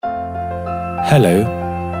Hello,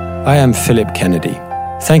 I am Philip Kennedy.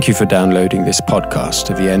 Thank you for downloading this podcast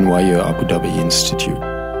of the NYU Abu Dhabi Institute.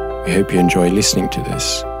 We hope you enjoy listening to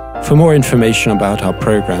this. For more information about our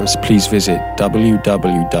programs, please visit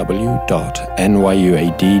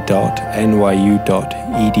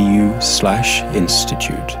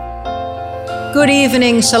www.nyuad.nyu.edu/institute. Good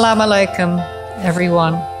evening, salam alaikum,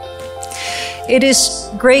 everyone. It is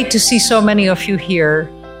great to see so many of you here.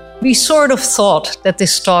 We sort of thought that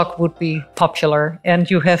this talk would be popular,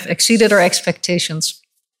 and you have exceeded our expectations.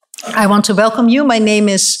 I want to welcome you. My name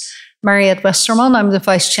is Mariette Westerman. I'm the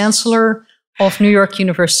Vice Chancellor of New York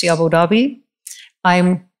University Abu Dhabi.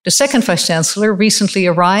 I'm the second Vice Chancellor, recently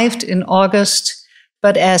arrived in August,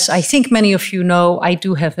 but as I think many of you know, I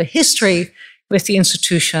do have a history with the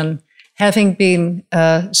institution, having been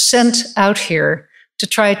sent out here to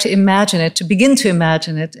try to imagine it, to begin to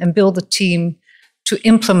imagine it, and build a team to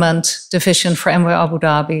implement the vision for NYU Abu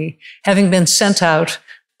Dhabi, having been sent out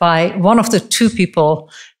by one of the two people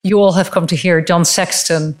you all have come to hear, John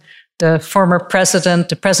Sexton, the former president,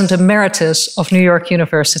 the president emeritus of New York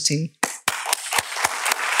University.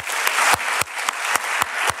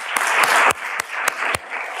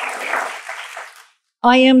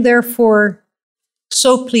 I am therefore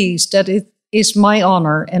so pleased that it is my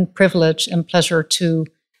honor and privilege and pleasure to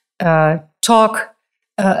talk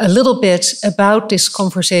a little bit about this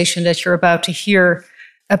conversation that you're about to hear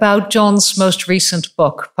about John's most recent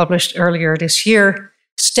book, published earlier this year,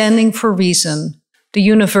 Standing for Reason, the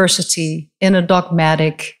University in a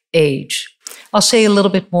Dogmatic Age. I'll say a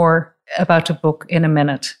little bit more about the book in a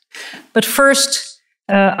minute. But first,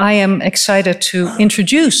 I am excited to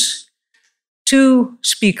introduce two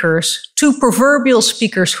speakers, two proverbial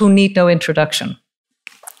speakers who need no introduction.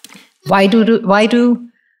 Why do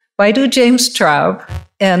James Traub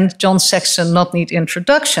and John Sexton not need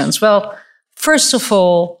introductions? Well, first of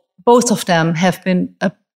all, both of them have been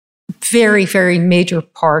a very, very major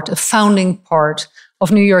part, a founding part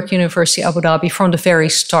of New York University Abu Dhabi from the very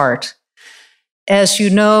start. As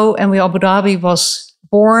you know, NYU Abu Dhabi was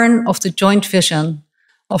born of the joint vision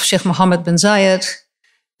of Sheikh Mohammed bin Zayed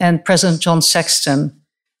and President John Sexton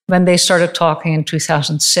when they started talking in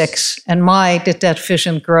 2006. And my, did that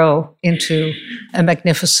vision grow into a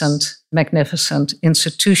magnificent, magnificent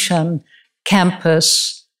institution,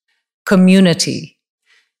 campus, community.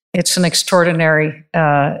 It's an extraordinary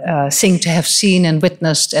thing to have seen and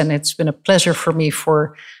witnessed, and it's been a pleasure for me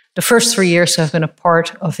for the first 3 years to have been a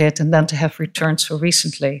part of it and then to have returned so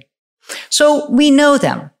recently. So we know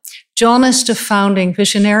them. John is the founding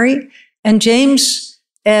visionary, and James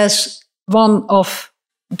as one of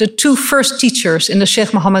the two first teachers in the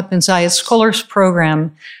Sheikh Mohammed bin Zayed Scholars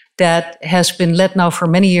Program that has been led now for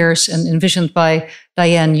many years and envisioned by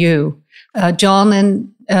Diane Yu. John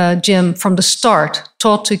and Jim, from the start,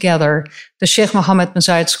 taught together the Sheikh Mohammed bin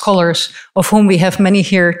Zayed Scholars, of whom we have many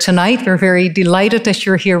here tonight. We're very delighted that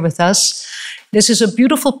you're here with us. This is a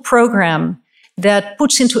beautiful program that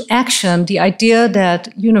puts into action the idea that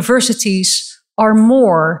universities are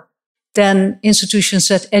more than institutions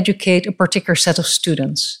that educate a particular set of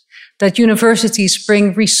students, that universities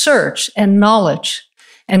bring research and knowledge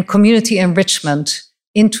and community enrichment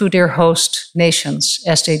into their host nations,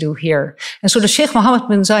 as they do here. And so the Sheikh Mohammed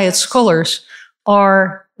bin Zayed Scholars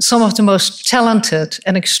are some of the most talented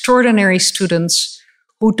and extraordinary students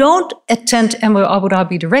who don't attend NYU Abu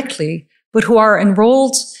Dhabi directly, but who are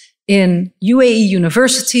enrolled in UAE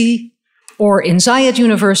University, or in Zayed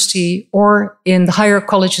University, or in the higher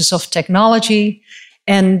colleges of technology.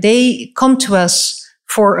 And they come to us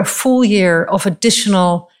for a full year of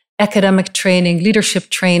additional academic training, leadership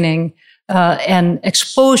training, and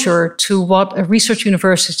exposure to what a research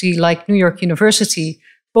university like New York University,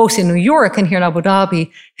 both in New York and here in Abu Dhabi,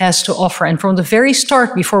 has to offer. And from the very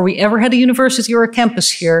start, before we ever had a university or a campus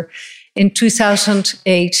here, in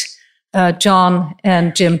 2008, John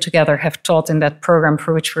and Jim together have taught in that program,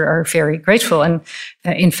 for which we are very grateful. And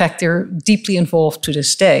in fact, they're deeply involved to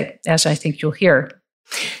this day, as I think you'll hear.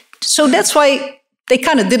 So that's why they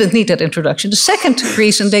kind of didn't need that introduction. The second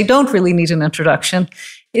reason they don't really need an introduction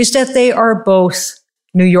is that they are both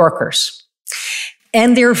New Yorkers.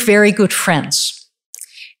 And they're very good friends.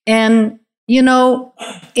 And, you know,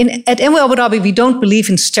 at NYU Abu Dhabi, we don't believe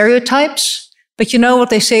in stereotypes. But you know what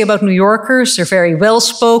they say about New Yorkers? They're very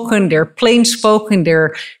well-spoken, they're plain-spoken,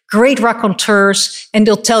 they're great raconteurs, and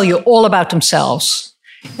they'll tell you all about themselves.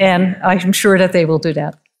 And I'm sure that they will do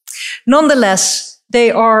that. Nonetheless, they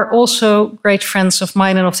are also great friends of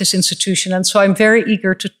mine and of this institution. And so I'm very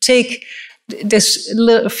eager to take this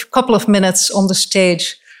couple of minutes on the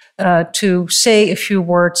stage to say a few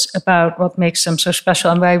words about what makes them so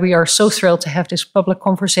special and why we are so thrilled to have this public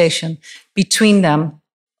conversation between them.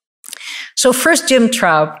 So first, Jim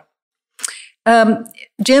Traub.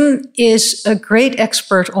 Jim is a great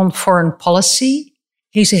expert on foreign policy.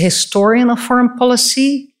 He's a historian of foreign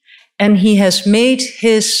policy, and he has made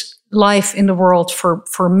his life in the world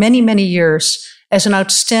for many, many years as an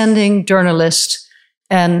outstanding journalist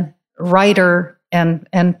and writer and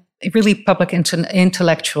really public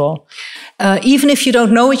intellectual. Even if you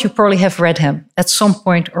don't know it, you probably have read him at some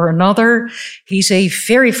point or another. He's a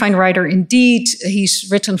very fine writer indeed. He's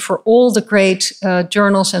written for all the great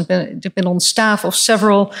journals and been on staff of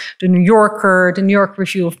several, The New Yorker, the New York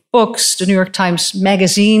Review of Books, the New York Times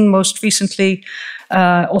Magazine most recently,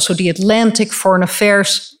 also The Atlantic, Foreign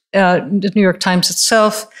Affairs, the New York Times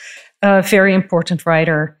itself, a very important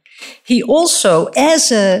writer. He also,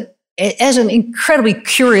 as an incredibly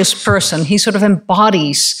curious person, he sort of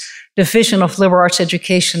embodies the vision of liberal arts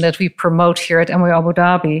education that we promote here at NYU Abu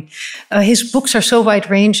Dhabi. His books are so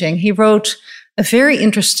wide-ranging. He wrote a very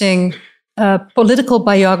interesting political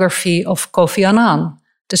biography of Kofi Annan,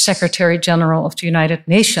 the Secretary General of the United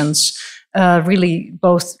Nations, really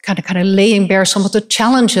both kind of laying bare some of the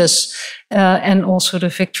challenges and also the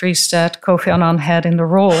victories that Kofi Annan had in the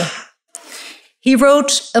role. He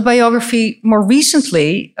wrote a biography more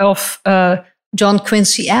recently of John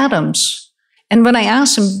Quincy Adams. And when I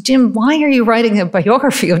asked him, Jim, why are you writing a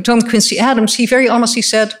biography of John Quincy Adams? He very honestly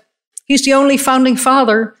said, he's the only founding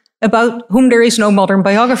father about whom there is no modern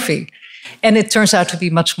biography. And it turns out to be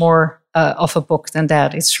much more of a book than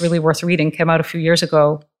that. It's really worth reading. Came out a few years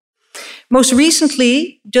ago. Most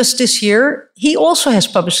recently, just this year, he also has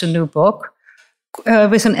published a new book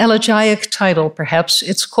with an elegiac title, perhaps.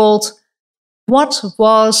 It's called What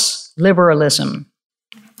Was Liberalism?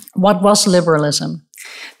 What was liberalism?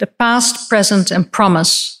 The past, present, and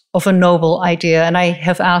promise of a noble idea. And I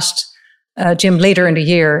have asked Jim later in the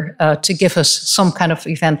year to give us some kind of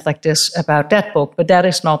event like this about that book, but that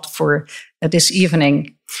is not for this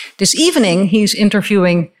evening. This evening, he's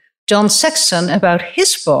interviewing John Sexton about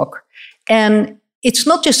his book. And it's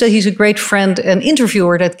not just that he's a great friend and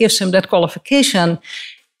interviewer that gives him that qualification.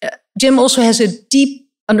 Jim also has a deep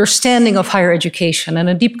understanding of higher education and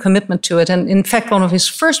a deep commitment to it. And in fact, one of his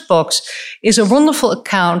first books is a wonderful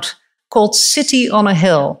account called City on a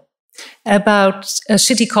Hill about a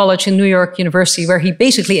city college in New York University, where he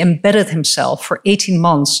basically embedded himself for 18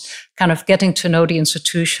 months, kind of getting to know the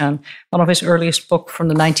institution, one of his earliest books from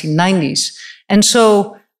the 1990s. And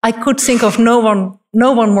so I could think of no one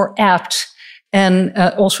more apt and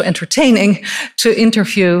also entertaining to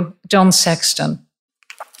interview John Sexton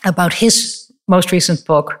about his most recent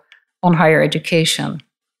book on higher education.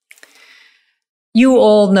 You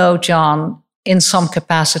all know John in some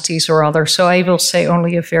capacities or other, so I will say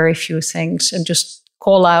only a very few things and just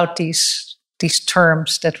call out these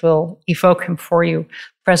terms that will evoke him for you.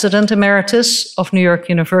 President Emeritus of New York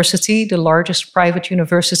University, the largest private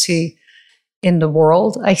university in the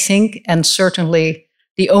world, I think, and certainly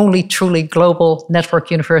the only truly global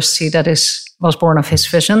network university that was born of his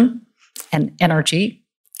vision and energy.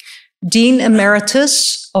 Dean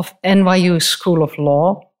Emeritus of NYU School of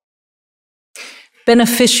Law,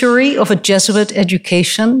 beneficiary of a Jesuit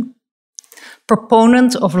education,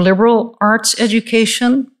 proponent of liberal arts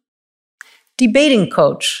education, debating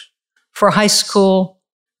coach for high school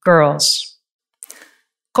girls,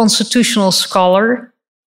 constitutional scholar,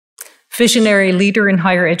 visionary leader in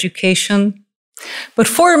higher education, but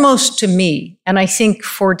foremost to me, and I think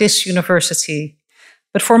for this university,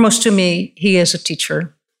 but foremost to me, he is a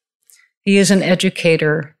teacher. He is an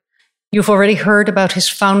educator. You've already heard about his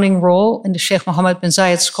founding role in the Sheikh Mohammed bin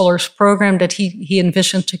Zayed Scholars Program that he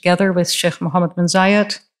envisioned together with Sheikh Mohammed bin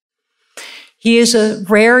Zayed. He is a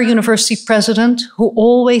rare university president who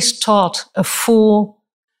always taught a full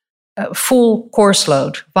course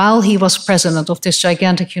load while he was president of this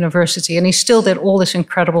gigantic university. And he still did all this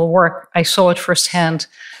incredible work. I saw it firsthand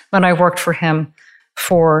when I worked for him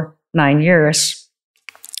for 9 years.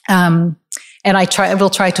 And I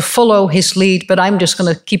will try to follow his lead, but I'm just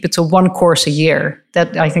going to keep it to one course a year.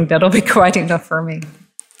 I think that'll be quite enough for me.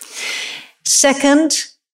 Second,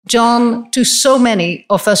 John, to so many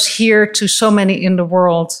of us here, to so many in the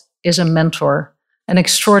world, is a mentor, an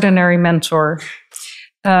extraordinary mentor.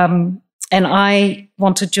 And I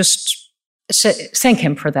want to just thank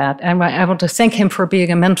him for that. And I want to thank him for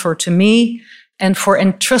being a mentor to me and for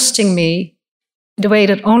entrusting me the way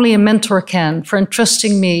that only a mentor can, for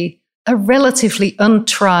entrusting me a relatively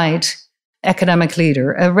untried academic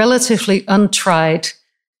leader, a relatively untried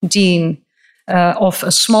dean, of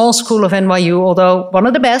a small school of NYU, although one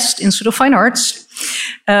of the best, Institute of Fine Arts,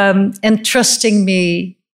 entrusting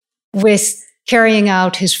me with carrying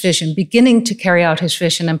out his vision, beginning to carry out his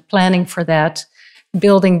vision and planning for that,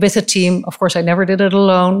 building with a team. Of course, I never did it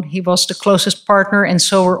alone. He was the closest partner, and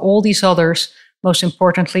so were all these others, most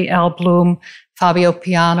importantly, Al Bloom, Fabio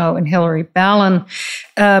Piano, and Hilary Ballin,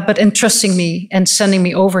 but entrusting me and sending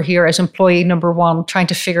me over here as employee number one, trying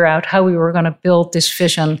to figure out how we were going to build this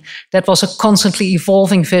vision that was a constantly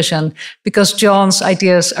evolving vision, because John's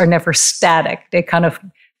ideas are never static. They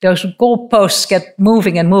those goalposts get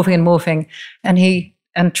moving and moving and moving, and he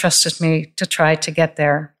entrusted me to try to get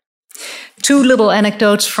there. 2 little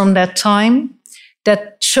anecdotes from that time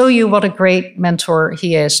that show you what a great mentor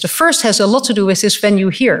he is. The first has a lot to do with this venue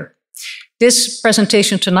here. This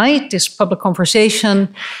presentation tonight, this public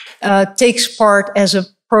conversation, takes part as a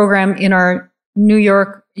program in our New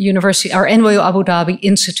York University, our NYU Abu Dhabi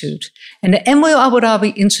Institute. And the NYU Abu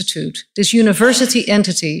Dhabi Institute, this university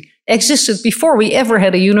entity, existed before we ever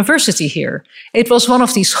had a university here. It was one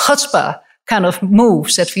of these chutzpah kind of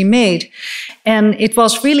moves that we made. And it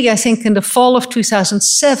was really, I think, in the fall of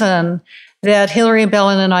 2007 that Hilary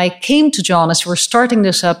Ballin and I came to John as we were starting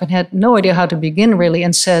this up and had no idea how to begin really,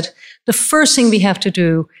 and said, the first thing we have to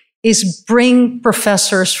do is bring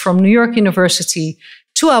professors from New York University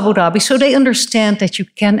to Abu Dhabi so they understand that you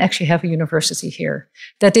can actually have a university here,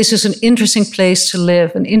 that this is an interesting place to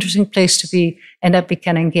live, an interesting place to be, and that we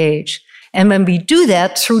can engage. And when we do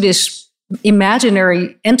that through this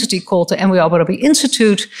imaginary entity called the NYU Abu Dhabi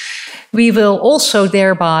Institute, we will also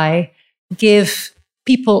thereby give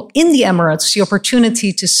people in the Emirates the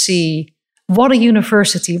opportunity to see what a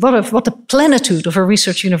university, what the plenitude of a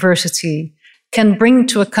research university can bring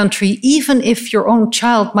to a country, even if your own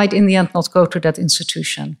child might in the end not go to that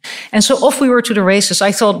institution. And so off we were to the races.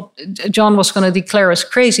 I thought John was going to declare us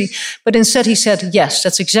crazy, but instead he said, yes,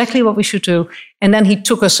 that's exactly what we should do. And then he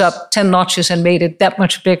took us up 10 notches and made it that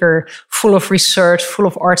much bigger, full of research, full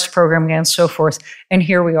of arts programming and so forth. And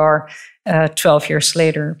here we are 12 years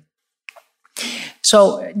later.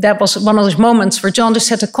 So that was one of those moments where John just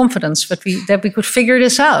had the confidence that we could figure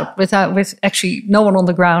this out with actually no one on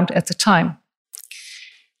the ground at the time.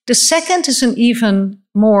 The second is an even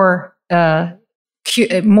more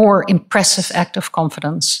impressive act of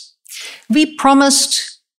confidence. We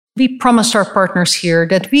promised our partners here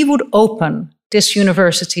that we would open this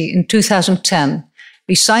university in 2010.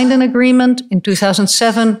 We signed an agreement in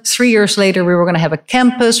 2007. 3 years later, we were going to have a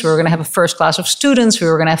campus. We were going to have a first class of students. We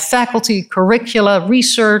were going to have faculty, curricula,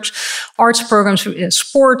 research, arts programs,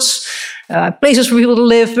 sports, places for people to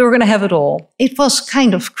live. We were going to have it all. It was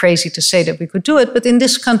kind of crazy to say that we could do it, but in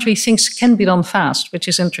this country, things can be done fast, which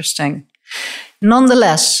is interesting.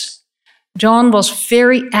 Nonetheless, John was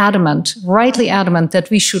very adamant, rightly adamant, that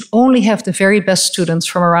we should only have the very best students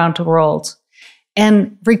from around the world.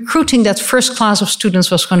 And recruiting that first class of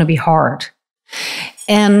students was going to be hard.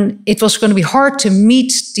 And it was going to be hard to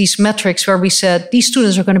meet these metrics where we said these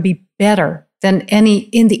students are going to be better than any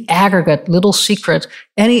in the aggregate, little secret,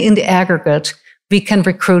 any in the aggregate we can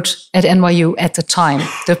recruit at NYU at the time.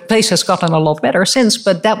 The place has gotten a lot better since,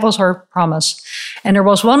 but that was our promise. And there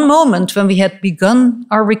was one moment when we had begun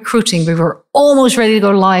our recruiting, we were almost ready to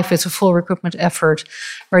go live with a full recruitment effort,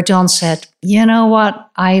 where John said, you know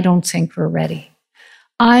what, I don't think we're ready.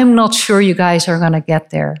 I'm not sure you guys are going to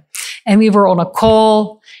get there. And we were on a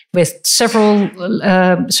call with several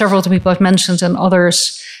of the people I've mentioned and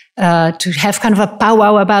others to have kind of a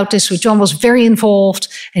powwow about this. So John was very involved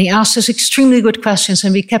and he asked us extremely good questions.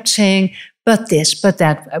 And we kept saying, but this, but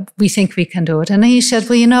that, we think we can do it. And then he said,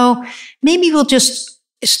 well, maybe we'll just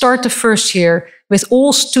start the first year with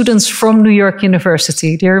all students from New York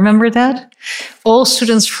University. Do you remember that? All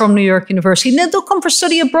students from New York University. And then they'll come for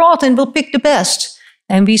study abroad and we'll pick the best.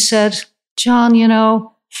 And we said, John,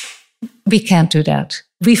 we can't do that.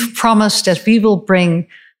 We've promised that we will bring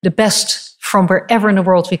the best from wherever in the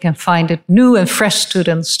world we can find it, new and fresh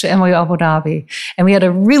students to NYU Abu Dhabi. And we had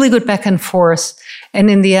a really good back and forth. And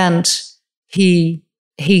in the end, he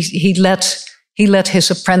let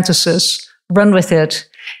his apprentices run with it,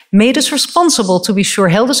 made us responsible, to be sure,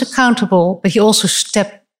 held us accountable, but he also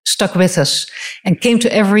stuck with us and came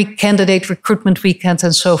to every candidate recruitment weekend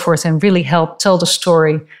and so forth and really helped tell the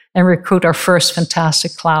story and recruit our first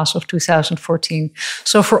fantastic class of 2014.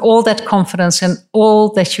 So for all that confidence and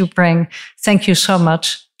all that you bring, thank you so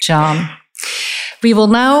much, John. We will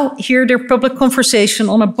now hear their public conversation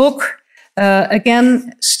on a book,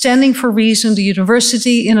 again, Standing for Reason, The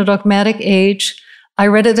University in a Dogmatic Age. I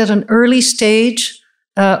read it at an early stage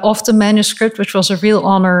of the manuscript, which was a real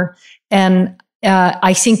honor. And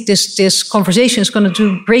I think this conversation is going to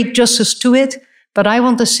do great justice to it. But I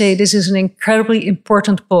want to say this is an incredibly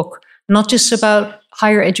important book, not just about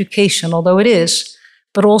higher education, although it is,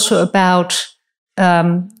 but also about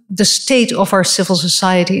the state of our civil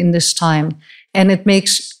society in this time. And it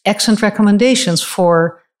makes excellent recommendations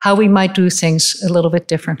for how we might do things a little bit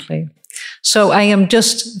differently. So I am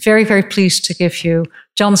just very, very pleased to give you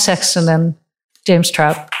John Sexton and James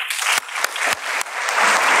Trout.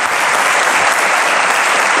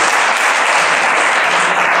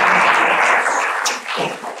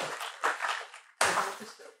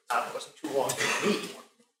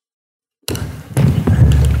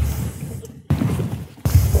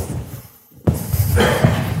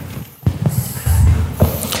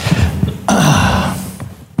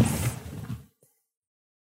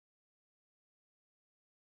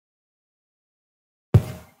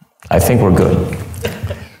 I think we're good.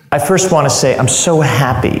 I first want to say I'm so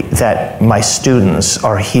happy that my students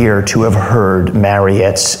are here to have heard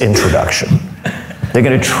Mariette's introduction. They're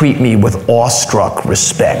going to treat me with awestruck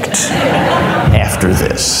respect after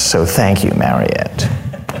this. So thank you, Mariette.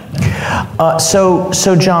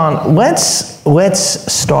 So John,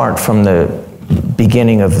 let's start from the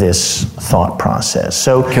beginning of this thought process.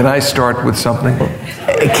 So can I start with something?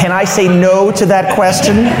 Can I say no to that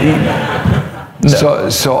question? No.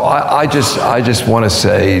 So I just want to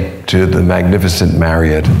say to the magnificent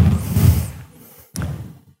Mariette,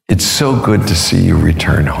 it's so good to see you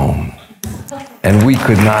return home. And we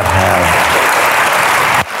could not have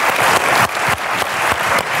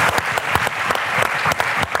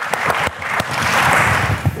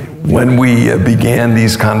when we began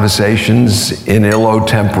these conversations in illo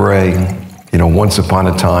tempore, once upon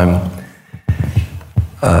a time,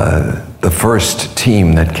 the first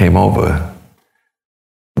team that came over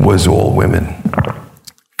was all women,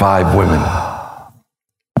 5 women,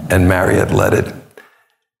 and Mariette led it.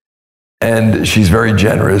 And she's very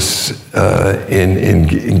generous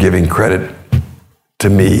in giving credit to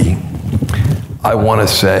me. I want to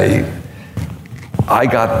say I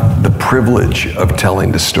got the privilege of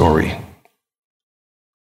telling the story,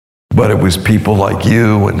 but it was people like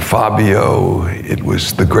you and Fabio, it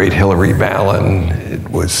was the great Hilary Ballin, it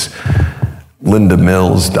was Linda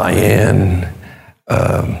Mills, Diane,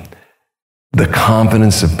 the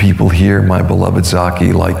confidence of people here, my beloved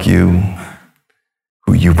Zaki, like you,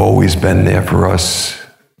 who you've always been there for us.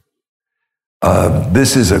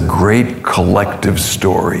 This is a great collective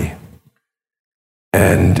story,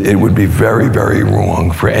 and it would be very, very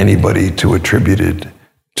wrong for anybody to attribute it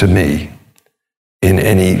to me in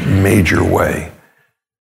any major way.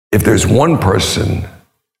 If there's one person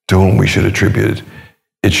to whom we should attribute it,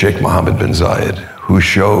 it's Sheikh Mohammed bin Zayed, who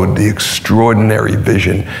showed the extraordinary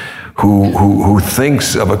vision, who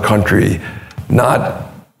thinks of a country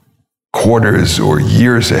not quarters or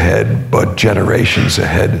years ahead, but generations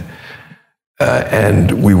ahead.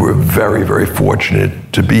 And we were very, very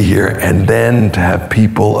fortunate to be here, and then to have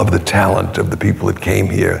people of the talent of the people that came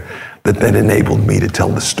here that then enabled me to tell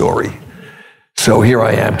the story. So here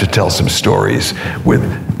I am to tell some stories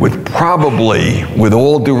with probably, with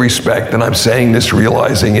all due respect, and I'm saying this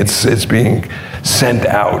realizing it's being sent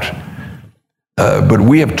out, but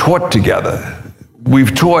we have taught together.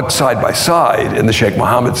 We've taught side by side in the Sheikh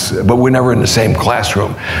Mohammed's, but we're never in the same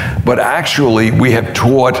classroom. But actually, we have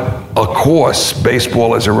taught a course,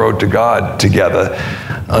 Baseball as a Road to God, together,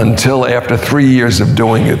 until after 3 years of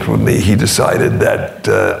doing it with me, he decided that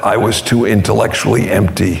I was too intellectually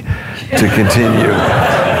empty to continue.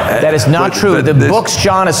 That is not true. The books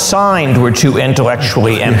John assigned were too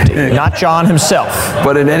intellectually empty, not John himself.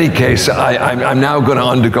 But in any case, I'm now going to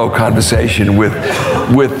undergo conversation with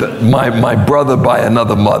my brother by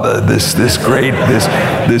another mother, this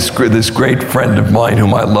great friend of mine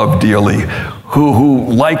whom I love dearly,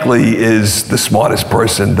 who likely is the smartest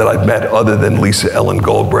person that I've met other than Lisa Ellen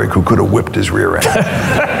Goldberg, who could have whipped his rear end.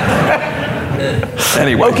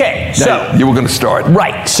 Anyway, okay, so you were going to start.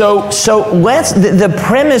 Right. So let's. The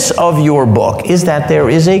premise of your book is that there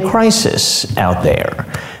is a crisis out there,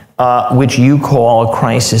 which you call a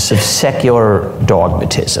crisis of secular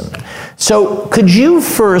dogmatism. So could you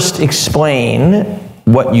first explain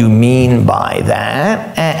what you mean by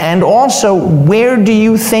that, and also where do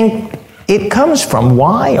you think it comes from?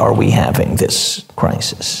 Why are we having this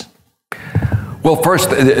crisis? Well, first,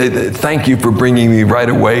 thank you for bringing me right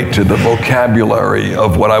away to the vocabulary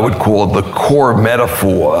of what I would call the core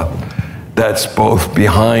metaphor that's both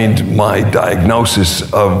behind my diagnosis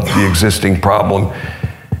of the existing problem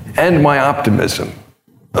and my optimism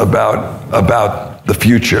about the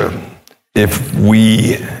future. if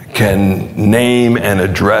we can name and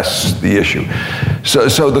address the issue.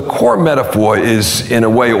 So the core metaphor is, in a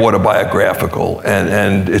way, autobiographical,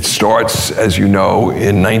 and it starts, as you know,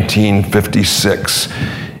 in 1956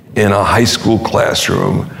 in a high school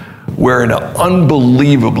classroom where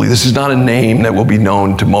this is not a name that will be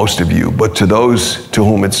known to most of you, but to those to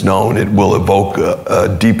whom it's known, it will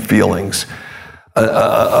evoke deep feelings.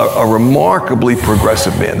 A remarkably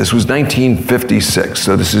progressive man. This was 1956,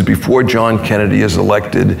 so this is before John Kennedy is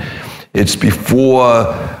elected. It's before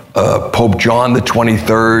Pope John the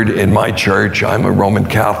 23rd in my church. I'm a Roman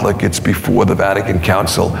Catholic. It's before the Vatican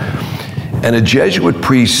Council. And a Jesuit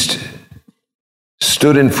priest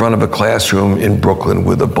stood in front of a classroom in Brooklyn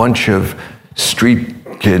with a bunch of street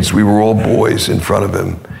kids. We were all boys in front of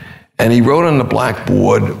him. And he wrote on the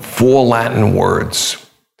blackboard 4 Latin words: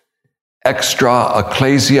 extra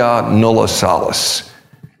ecclesia nulla salus.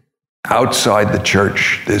 Outside the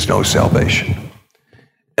church, there's no salvation.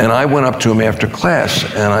 And I went up to him after class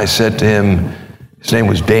and I said to him, his name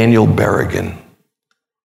was Daniel Berrigan.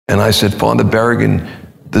 And I said, Father Berrigan,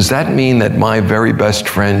 does that mean that my very best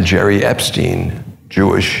friend, Jerry Epstein,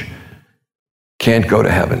 Jewish, can't go to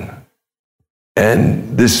heaven?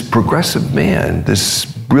 And this progressive man, this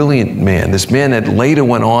brilliant man, this man that later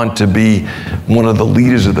went on to be one of the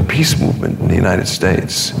leaders of the peace movement in the United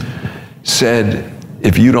States, said,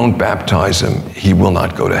 if you don't baptize him, he will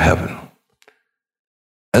not go to heaven.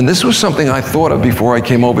 And this was something I thought of before I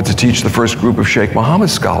came over to teach the first group of Sheikh Mohammed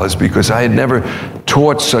scholars, because I had never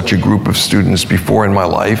taught such a group of students before in my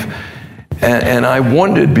life. And I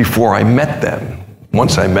wondered before I met them,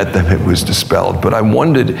 once I met them, it was dispelled, but I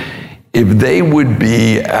wondered if they would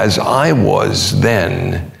be, as I was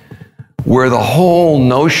then, where the whole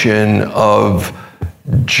notion of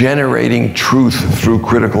generating truth through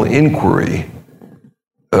critical inquiry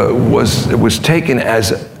was taken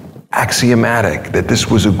as axiomatic, that this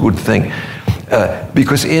was a good thing.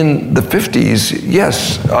 Because in the 50s,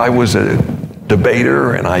 yes, I was a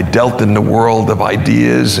debater and I dealt in the world of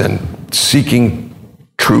ideas and seeking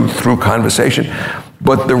truth through conversation,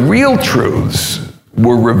 but the real truths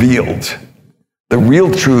were revealed. The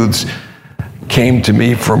real truths came to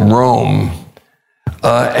me from Rome,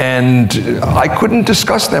 and I couldn't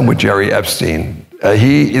discuss them with Jerry Epstein.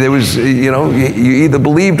 You either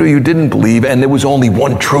believed or you didn't believe, and there was only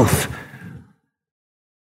one truth.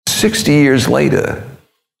 60 years later,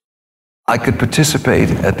 I could participate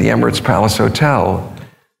at the Emirates Palace Hotel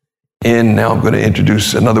in, now I'm going to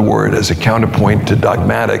introduce another word as a counterpoint to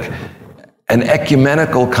dogmatic, an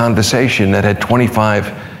ecumenical conversation that had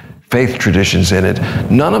 25 faith traditions in it.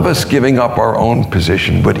 None of us giving up our own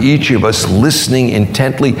position, but each of us listening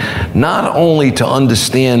intently, not only to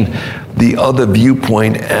understand the other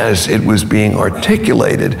viewpoint as it was being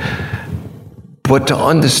articulated, but to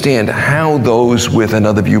understand how those with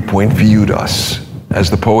another viewpoint viewed us. As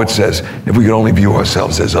the poet says, if we could only view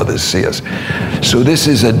ourselves as others see us. So this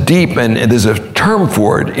is a deep, and there's a term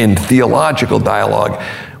for it in theological dialogue,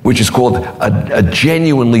 which is called a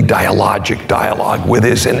genuinely dialogic dialogue, where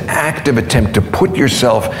there's an active attempt to put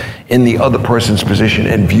yourself in the other person's position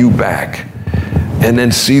and view back, and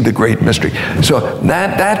then see the great mystery. So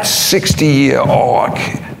that 60-year arc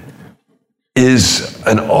is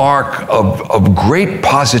an arc of great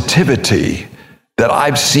positivity that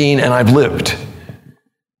I've seen and I've lived.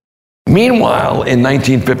 Meanwhile, in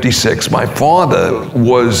 1956, my father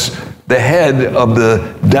was the head of the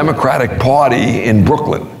Democratic Party in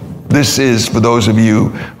Brooklyn. This is, for those of you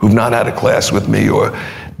who've not had a class with me, or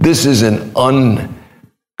this is an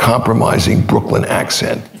uncompromising Brooklyn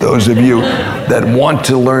accent. Those of you that want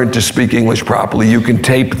to learn to speak English properly, you can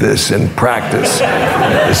tape this and practice.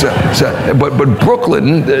 But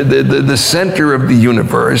Brooklyn, the center of the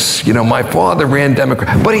universe, my father ran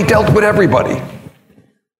Democrat, but he dealt with everybody.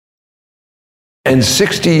 And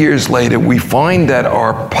 60 years later, we find that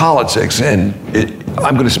our politics, and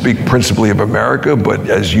I'm going to speak principally of America, but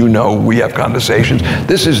as you know, we have conversations.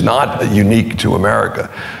 This is not unique to America,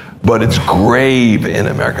 but it's grave in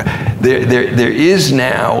America. There is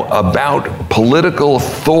now, about political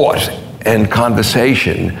thought and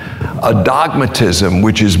conversation, a dogmatism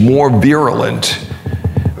which is more virulent.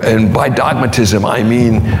 And by dogmatism, I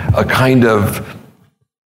mean a kind of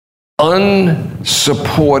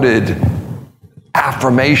unsupported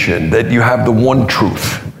affirmation that you have the one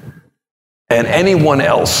truth, and anyone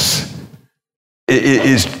else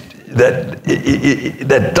that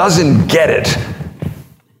doesn't get it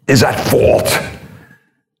is at fault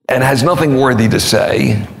and has nothing worthy to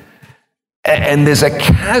say. And there's a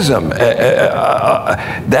chasm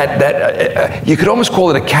that you could almost call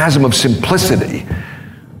it a chasm of simplicity.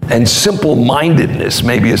 and simple-mindedness,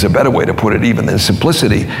 maybe is a better way to put it even than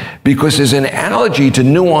simplicity, because there's an allergy to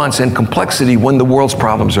nuance and complexity when the world's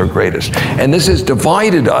problems are greatest. And this has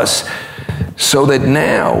divided us so that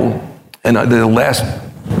now, and the last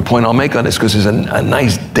point I'll make on this, because there's a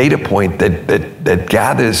nice data point that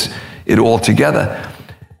gathers it all together.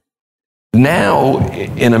 Now,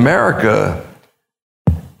 in America,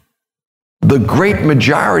 the great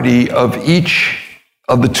majority of each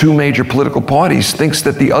of the two major political parties thinks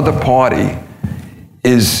that the other party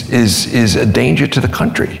is a danger to the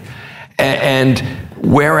country. And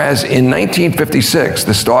whereas in 1956,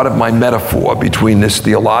 the start of my metaphor between this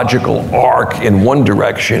theological arc in one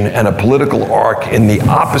direction and a political arc in the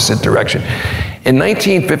opposite direction, in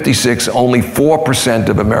 1956, only 4%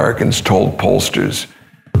 of Americans told pollsters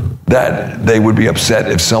that they would be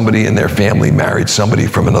upset if somebody in their family married somebody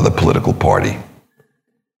from another political party.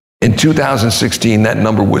 In 2016, that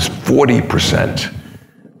number was 40%.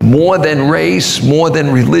 More than race, more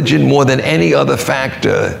than religion, more than any other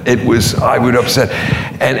factor, it was, I would upset.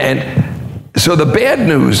 And so the bad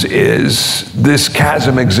news is this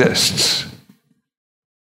chasm exists.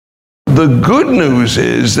 The good news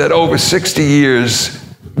is that over 60 years,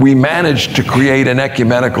 we managed to create an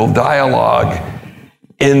ecumenical dialogue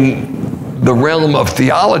in the realm of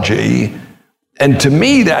theology. And to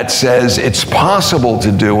me, that says it's possible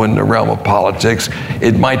to do in the realm of politics.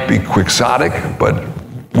 It might be quixotic, but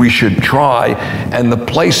we should try. And the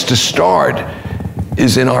place to start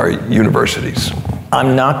is in our universities.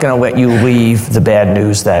 I'm not going to let you leave the bad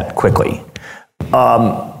news that quickly.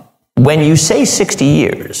 When you say 60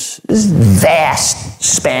 years, this is a vast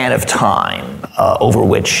span of time over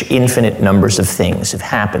which infinite numbers of things have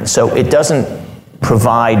happened. So it doesn't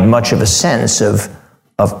provide much of a sense of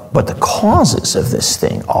what the causes of this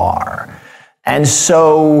thing are. And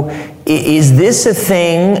so is this a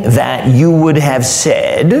thing that you would have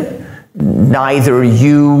said neither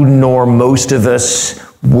you nor most of us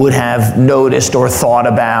would have noticed or thought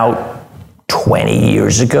about 20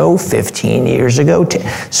 years ago, 15 years ago?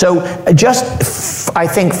 So just, I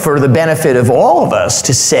think, for the benefit of all of us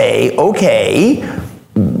to say, okay,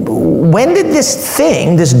 when did this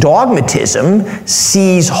thing, this dogmatism,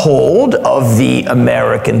 seize hold of the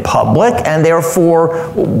American public, and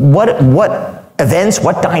therefore what events,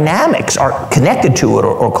 what dynamics are connected to it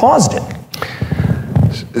or caused it?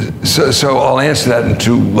 So I'll answer that in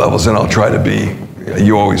two levels, and I'll try to be,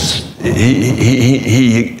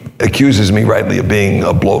 he accuses me rightly of being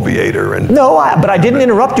a bloviator. And but I didn't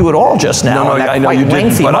interrupt you at all just now. No, I know you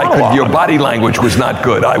didn't, but your body language was not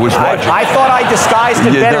good. I was watching. I thought I disguised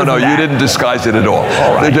it better No, than that. You didn't disguise it at all.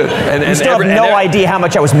 All right. You still have no idea how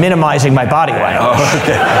much I was minimizing my body language.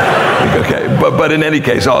 Oh, okay. But in any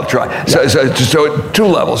case, I'll try. So two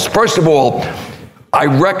levels. First of all, I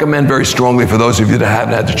recommend very strongly for those of you that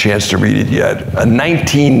haven't had the chance to read it yet, a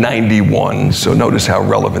 1991, so notice how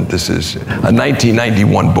relevant this is, a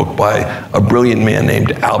 1991 book by a brilliant man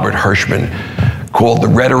named Albert Hirschman called The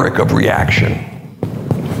Rhetoric of Reaction.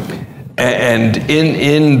 And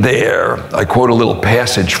in there, I quote a little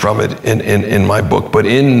passage from it in my book, but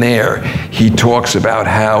in there, he talks about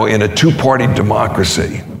how in a two-party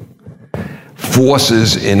democracy,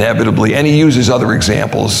 forces inevitably, and he uses other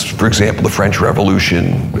examples, for example, the French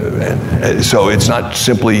Revolution, and so it's not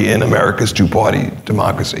simply in America's two-party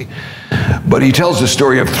democracy. But he tells the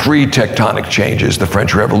story of three tectonic changes, the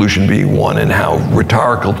French Revolution being one, and how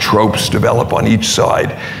rhetorical tropes develop on each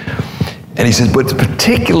side. And he says, but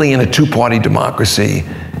particularly in a two-party democracy,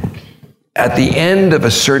 at the end of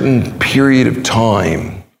a certain period of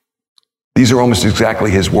time, these are almost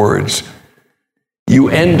exactly his words, you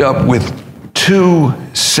end up with two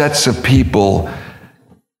sets of people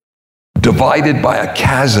divided by a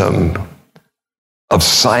chasm of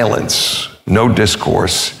silence, no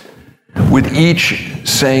discourse, with each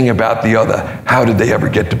saying about the other, how did they ever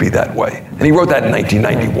get to be that way? And he wrote that in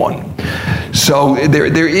 1991. So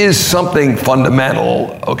there is something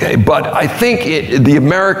fundamental, okay? But I think the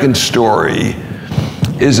American story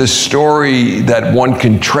is a story that one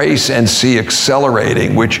can trace and see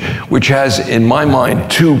accelerating, which has, in my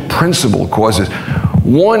mind, two principal causes.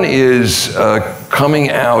 One is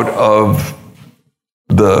coming out of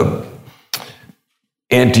the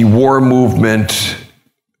anti-war movement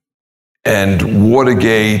and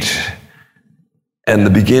Watergate and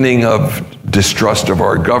the beginning of distrust of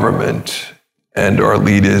our government and our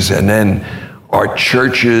leaders, and then our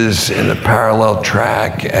churches in a parallel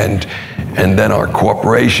track, and then our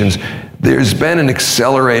corporations. There's been an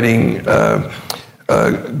accelerating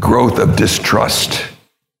growth of distrust.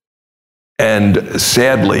 And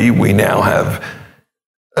sadly, we now have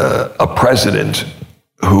a president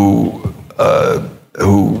who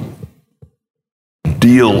who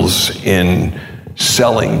deals in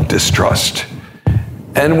selling distrust.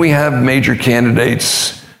 And we have major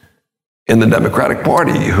candidates in the Democratic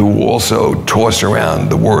Party who also toss around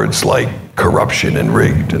the words like corruption and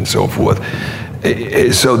rigged and so forth.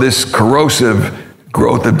 So this corrosive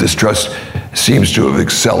growth of distrust seems to have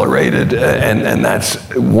accelerated, and that's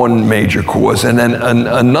one major cause. And then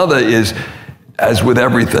another is, as with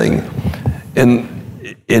everything, in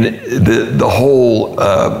the whole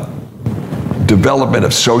development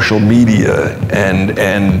of social media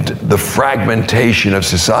and the fragmentation of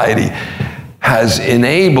society has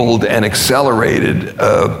enabled and accelerated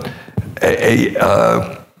a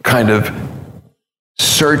kind of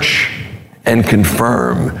search and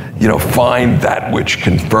confirm, find that which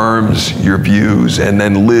confirms your views and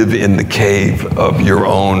then live in the cave of your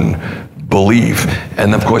own belief.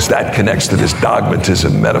 And of course, that connects to this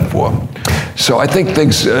dogmatism metaphor. So I think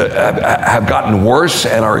things have gotten worse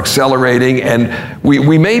and are accelerating, and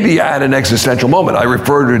we may be at an existential moment. I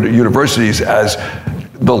refer to universities as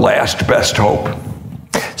the last best hope.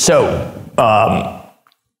 So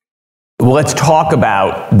let's talk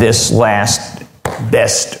about this last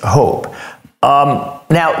best hope.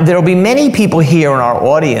 Now, there will be many people here in our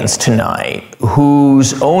audience tonight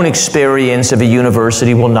whose own experience of a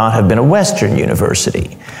university will not have been a Western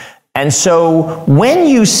university. And so when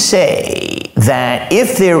you say that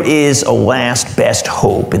if there is a last best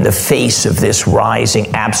hope in the face of this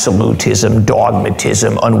rising absolutism,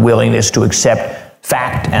 dogmatism, unwillingness to accept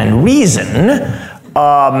fact and reason,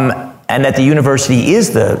 and that the university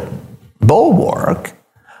is the bulwark,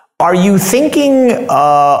 are you thinking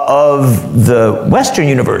of the Western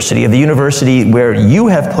University, of the university where you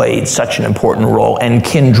have played such an important role and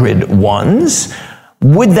kindred ones?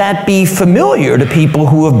 Would that be familiar to people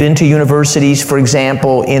who have been to universities, for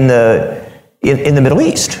example, in the Middle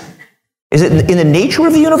East? Is it in the nature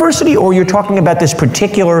of the university, or you're talking about this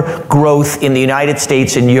particular growth in the United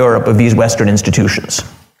States and Europe of these Western institutions?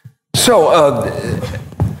 So,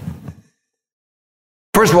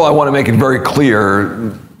 first of all, I want to make it very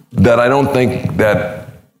clear that I don't think that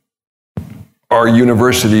our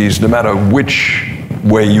universities, no matter which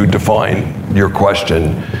way you define your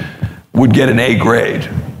question, would get an A grade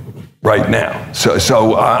right now. So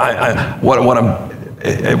what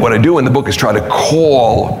I do in the book is try to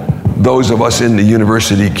call those of us in the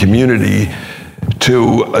university community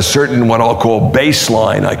to a certain, what I'll call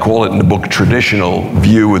baseline, I call it in the book traditional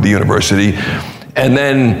view of the university, and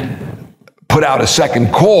then put out a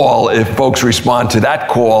second call if folks respond to that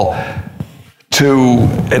call to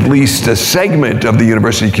at least a segment of the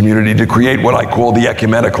university community to create what I call the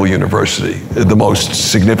ecumenical university, the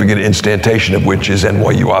most significant instantation of which is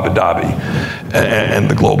NYU Abu Dhabi and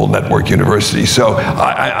the Global Network University. So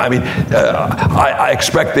I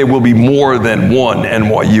expect there will be more than one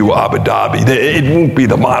NYU Abu Dhabi. It won't be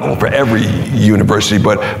the model for every university,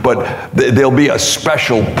 but there'll be a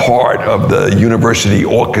special part of the university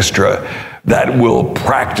orchestra that will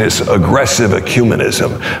practice aggressive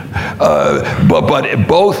ecumenism, but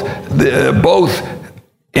both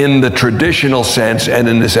in the traditional sense and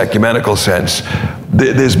in this ecumenical sense,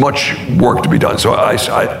 there's much work to be done. So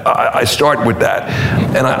I start with that,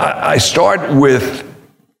 and I start with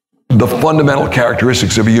the fundamental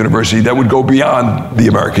characteristics of a university that would go beyond the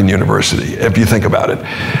American university, if you think about it.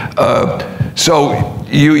 So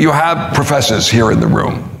you have professors here in the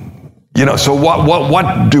room. So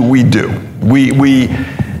what do?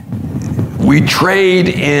 We trade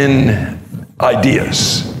in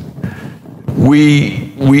ideas.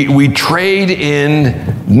 We trade in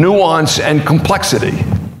nuance and complexity.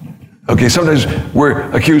 Okay, sometimes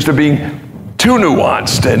we're accused of being too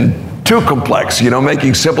nuanced and too complex,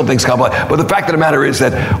 making simple things complex. But the fact of the matter is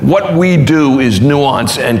that what we do is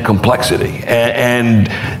nuance and complexity and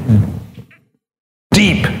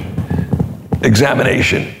deep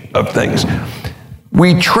examination of things.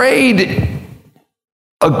 We trade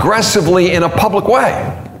aggressively in a public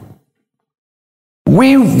way.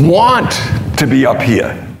 We want to be up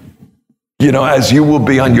here, as you will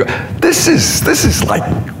be on your. This is like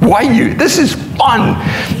why you. This is fun.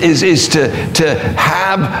 Is to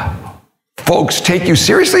have folks take you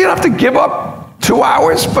seriously enough to give up 2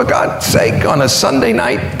 hours, for God's sake, on a Sunday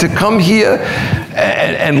night to come here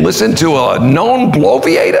and listen to a known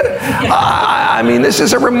bloviator. This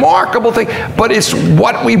is a remarkable thing, but it's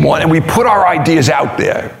what we want, and we put our ideas out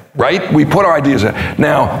there, right? We put our ideas out.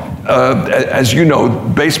 Now, as you know,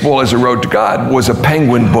 Baseball as a Road to God was a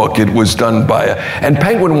Penguin book. It was done by and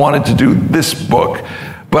Penguin wanted to do this book,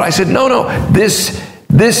 but I said, no, this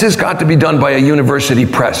This has got to be done by a university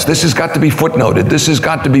press. This has got to be footnoted. This has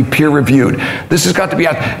got to be peer-reviewed. This has got to be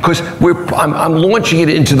out, because I'm launching it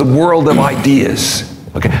into the world of ideas.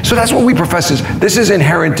 Okay, so that's what we professors, this is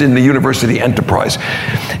inherent in the university enterprise.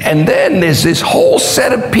 And then there's this whole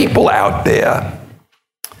set of people out there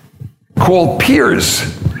called peers.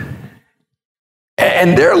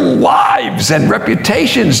 And their lives and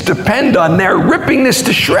reputations depend on their ripping this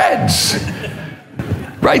to shreds.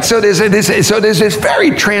 Right, so there's this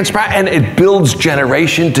very transparent, and it builds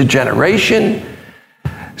generation to generation.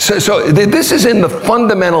 So this is in the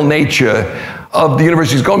fundamental nature of the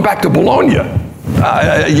universities, going back to Bologna.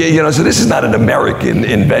 So this is not an American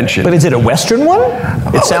invention. But is it a Western one?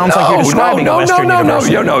 It sounds like you're describing a Western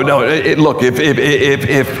university. No. Look,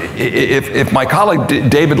 if my colleague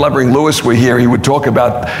David Levering Lewis were here, he would talk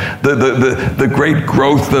about the great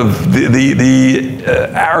growth of the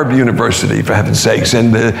Arab university, for heaven's sakes,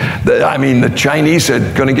 and the Chinese are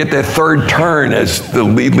going to get their third turn as the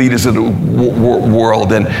leaders of the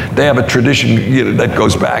world, and they have a tradition that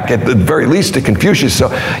goes back at the very least to Confucius. So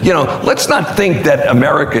let's not think that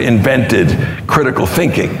America invented critical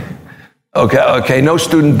thinking. Okay. No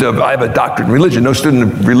student of, I have a doctorate in religion. No student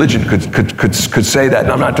of religion could say that.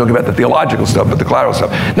 And I'm not talking about the theological stuff, but the collateral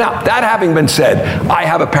stuff. Now, that having been said, I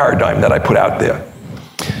have a paradigm that I put out there.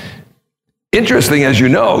 Interesting, as you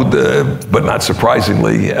know, but not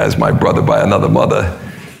surprisingly, as my brother by another mother,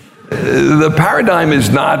 the paradigm is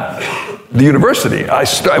not the university.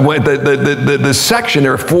 The section,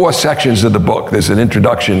 there are 4 sections of the book. There's an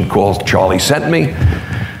introduction called Charlie Sent Me.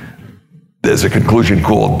 There's a conclusion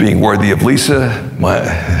called Being Worthy of Lisa.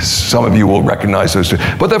 Some of you will recognize those two.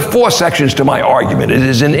 But there are 4 sections to my argument. It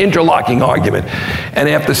is an interlocking argument. And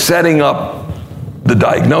after setting up the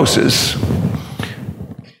diagnosis,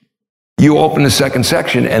 you open the second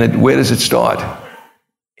section, and where does it start?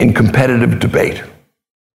 In competitive debate.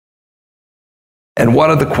 And what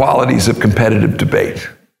are the qualities of competitive debate?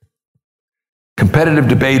 Competitive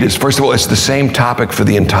debate is, first of all, it's the same topic for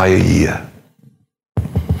the entire year.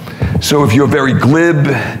 So if you're very glib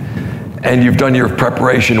and you've done your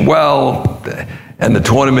preparation well, and the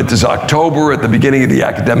tournament is October at the beginning of the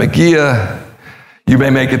academic year, you may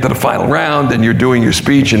make it to the final round and you're doing your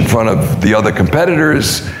speech in front of the other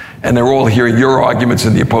competitors, and they're all hearing your arguments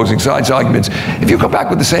and the opposing side's arguments. If you come back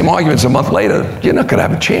with the same arguments a month later, you're not going to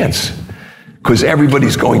have a chance, because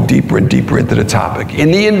everybody's going deeper and deeper into the topic.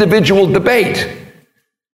 In the individual debate,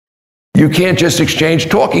 you can't just exchange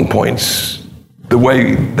talking points the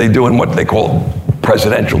way they do in what they call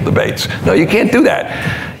presidential debates. No, you can't do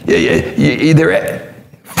that. There are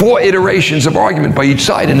 4 iterations of argument by each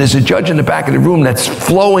side, and there's a judge in the back of the room that's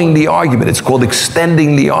flowing the argument. It's called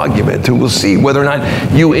extending the argument, who will see whether or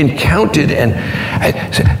not you encountered. And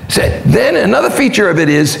then another feature of it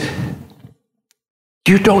is,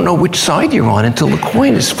 you don't know which side you're on until the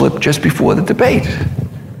coin is flipped just before the debate.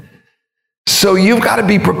 So you've got to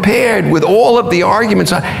be prepared with all of the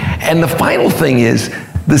arguments. And the final thing is,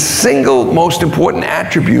 the single most important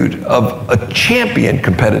attribute of a champion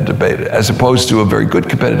competitive debater, as opposed to a very good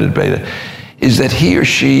competitive debater, is that he or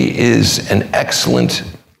she is an excellent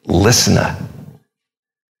listener.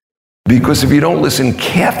 Because if you don't listen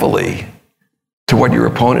carefully to what your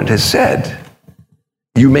opponent has said,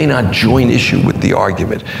 you may not join issue with the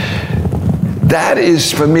argument. That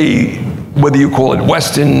is, for me, whether you call it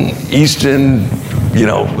Western, Eastern,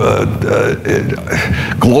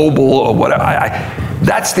 global, or whatever,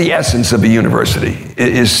 that's the essence of a university,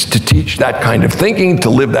 is to teach that kind of thinking, to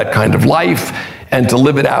live that kind of life, and to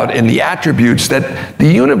live it out in the attributes that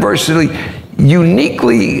the university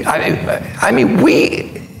uniquely,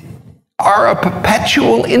 we are a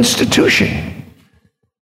perpetual institution.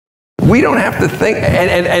 We don't have to think,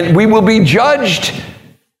 and we will be judged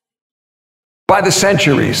by the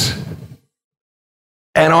centuries.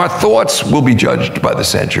 And our thoughts will be judged by the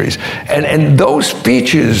centuries. And those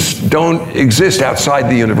features don't exist outside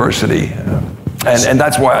the university. And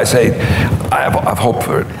that's why I say I have hope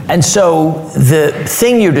for it. And so the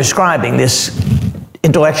thing you're describing, this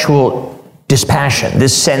intellectual dispassion,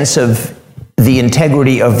 this sense of the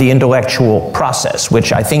integrity of the intellectual process,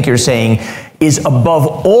 which I think you're saying is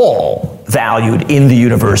above all valued in the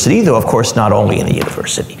university, though of course not only in the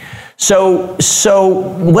university. So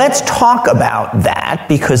let's talk about that,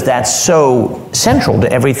 because that's so central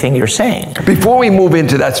to everything you're saying. Before we move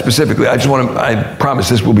into that specifically, I promise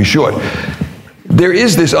this will be short. There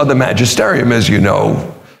is this other magisterium, as you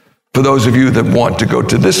know, for those of you that want to go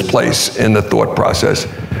to this place in the thought process,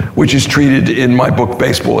 which is treated in my book,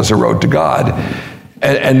 Baseball as a Road to God.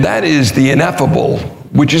 And that is the ineffable,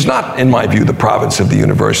 which is not, in my view, the province of the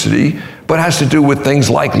university, but has to do with things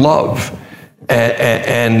like love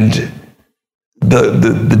and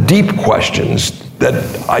the deep questions that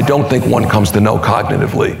I don't think one comes to know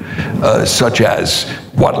cognitively, such as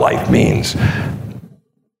what life means.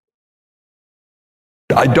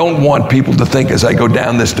 I don't want people to think as I go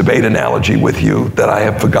down this debate analogy with you that I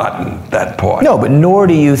have forgotten that part. No, but nor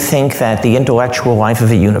do you think that the intellectual life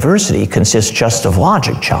of a university consists just of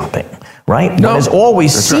logic chopping, right? No. One is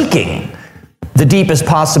always seeking the deepest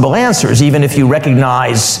possible answers, even if you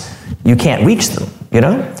recognize you can't reach them, you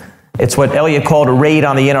know? It's what Eliot called a raid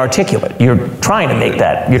on the inarticulate. You're trying to make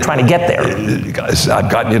that, you're trying to get there. Guys, I've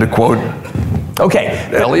gotten you to quote Okay.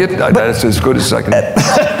 Eliot. That's as good as I can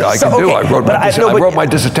do. I wrote my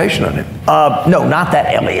dissertation on him. No, not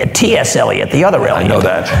that Eliot. T.S. Eliot, the other Eliot. I know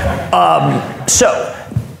that. So,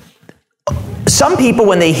 some people,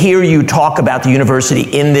 when they hear you talk about the university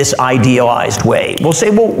in this idealized way, will say,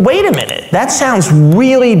 well, wait a minute, that sounds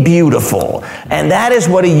really beautiful, and that is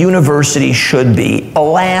what a university should be.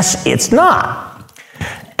 Alas, it's not.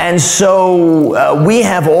 And so we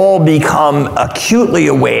have all become acutely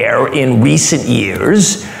aware in recent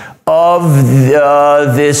years of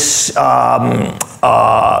this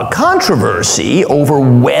controversy over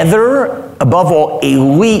whether, above all,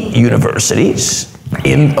 elite universities,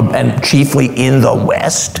 and chiefly in the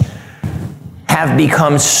West, have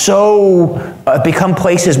become become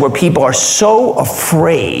places where people are so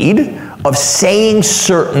afraid of saying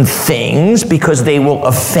certain things because they will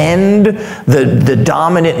offend the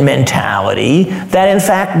dominant mentality, that in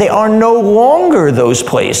fact they are no longer those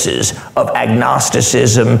places of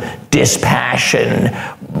agnosticism, dispassion,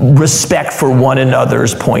 respect for one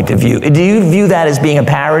another's point of view. Do you view that as being a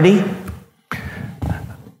parody?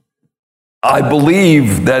 I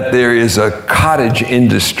believe that there is a cottage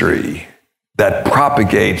industry that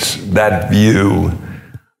propagates that view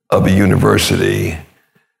of a university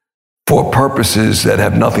for purposes that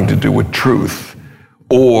have nothing to do with truth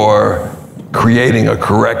or creating a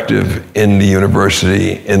corrective in the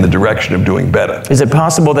university in the direction of doing better. Is it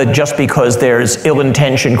possible that just because there's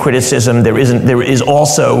ill-intentioned criticism, there is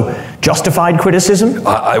also justified criticism?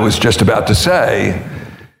 I was just about to say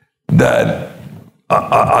that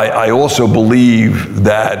I also believe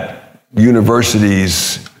that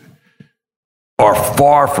universities are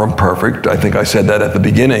far from perfect. I think I said that at the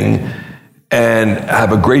beginning, and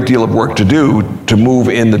have a great deal of work to do to move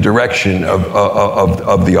in the direction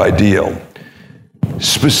of the ideal.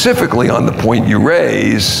 Specifically on the point you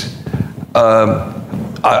raise,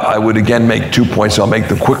 I would again make 2 points. I'll make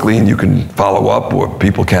them quickly and you can follow up, or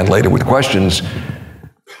people can later with questions.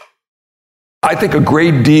 I think a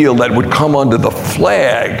great deal that would come under the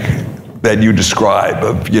flag that you describe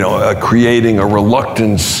of, creating a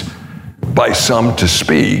reluctance by some to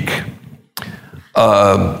speak,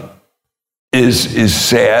 is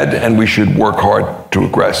sad, and we should work hard to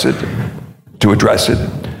address it.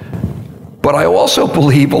 But I also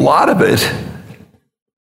believe a lot of it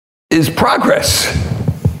is progress,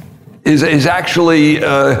 is actually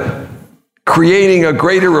creating a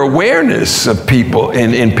greater awareness of people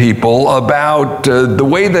in people about the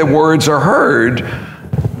way their words are heard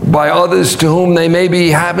by others to whom they maybe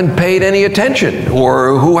haven't paid any attention,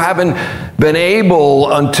 or who haven't been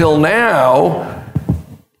able until now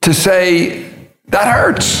to say, that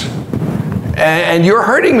hurts, and you're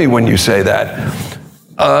hurting me when you say that.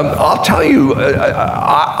 I'll tell you,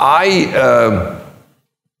 I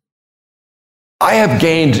have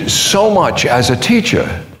gained so much as a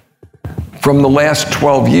teacher from the last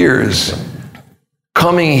 12 years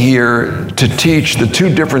coming here to teach the two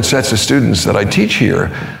different sets of students that I teach here.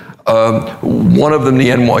 One of them, the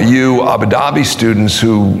NYU Abu Dhabi students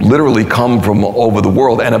who literally come from over the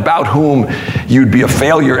world and about whom you'd be a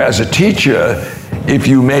failure as a teacher if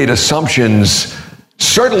you made assumptions,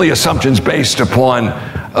 certainly assumptions based upon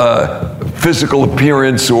physical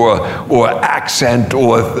appearance or accent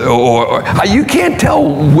or you can't tell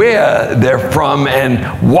where they're from and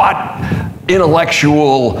what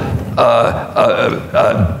intellectual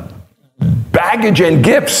baggage and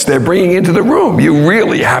gifts they're bringing into the room. You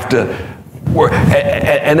really have to work.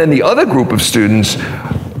 And then the other group of students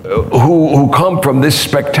who come from this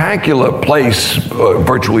spectacular place,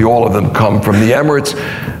 virtually all of them come from the Emirates,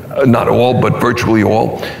 not all, but virtually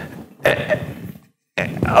all,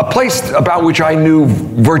 a place about which I knew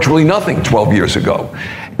virtually nothing 12 years ago.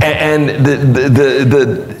 And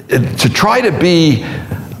to try to be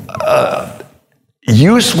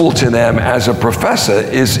useful to them as a professor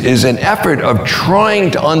is an effort of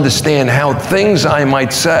trying to understand how things I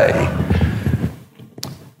might say,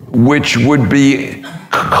 which would be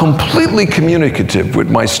completely communicative with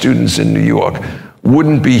my students in New York,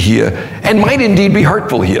 wouldn't be here, and might indeed be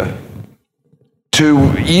hurtful here.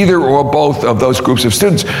 to either or both of those groups of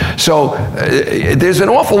students. So there's an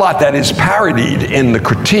awful lot that is parodied in the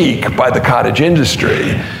critique by the cottage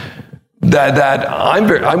industry that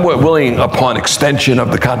I'm willing, upon extension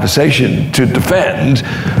of the conversation, to defend.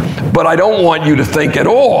 But I don't want you to think at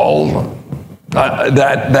all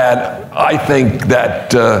that I think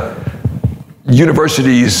that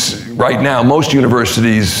universities right now, most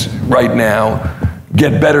universities right now,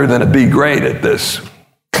 get better than a B grade at this.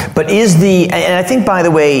 But and I think, by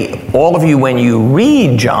the way, all of you, when you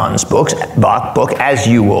read John's book, as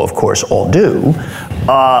you will, of course, all do,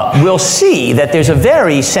 will see that there's a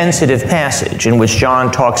very sensitive passage in which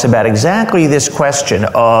John talks about exactly this question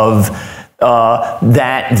of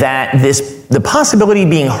the possibility of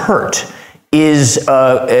being hurt is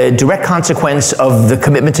a direct consequence of the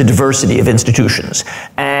commitment to diversity of institutions.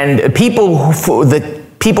 And people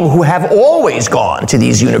who have always gone to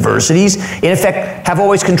these universities, in effect, have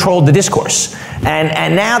always controlled the discourse.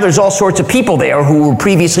 And now there's all sorts of people there who were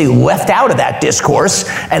previously left out of that discourse,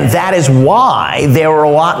 and that is why there were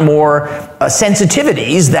a lot more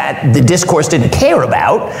sensitivities that the discourse didn't care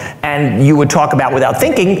about, and you would talk about without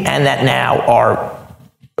thinking, and that now are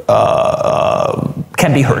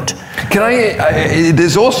can be hurt.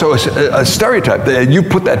 There's also a stereotype, you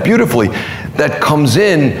put that beautifully, that comes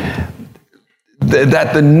in,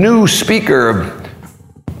 that the new speaker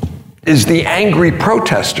is the angry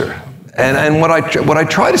protester. And what I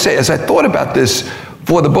try to say, as I thought about this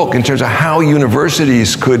for the book, in terms of how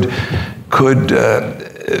universities could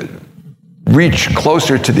reach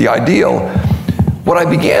closer to the ideal, what I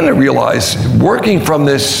began to realize, working from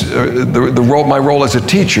this, my role as a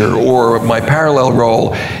teacher, or my parallel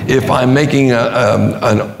role, if I'm making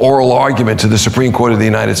an oral argument to the Supreme Court of the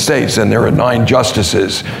United States, and there are 9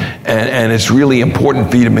 justices, and it's really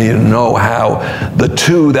important for me to know how the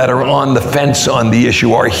 2 that are on the fence on the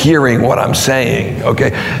issue are hearing what I'm saying,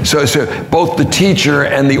 okay? So both the teacher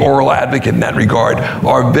and the oral advocate in that regard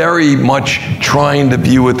are very much trying to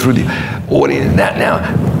view it through the audience. Now,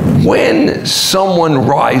 when someone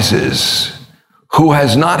rises who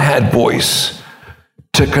has not had voice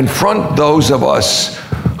to confront those of us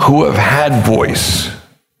who have had voice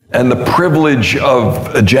and the privilege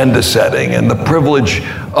of agenda setting and the privilege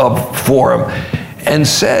of forum, and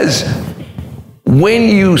says, when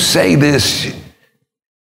you say this,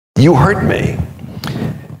 you hurt me.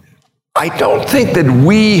 I don't think that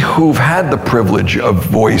we who've had the privilege of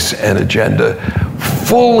voice and agenda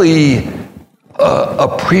fully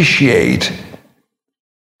appreciate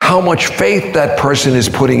how much faith that person is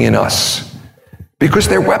putting in us, because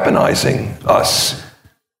they're weaponizing us.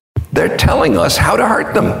 They're telling us how to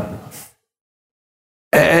hurt them.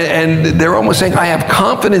 And they're almost saying, I have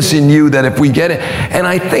confidence in you that if we get it. And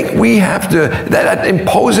I think we have to, that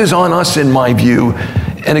imposes on us, in my view,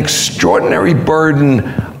 an extraordinary burden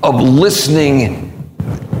of listening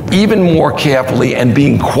even more carefully and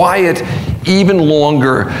being quiet even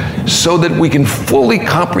longer, so that we can fully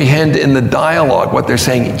comprehend in the dialogue what they're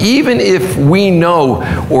saying, even if we know,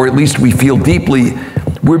 or at least we feel deeply,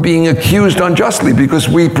 we're being accused unjustly because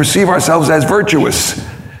we perceive ourselves as virtuous.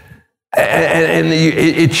 And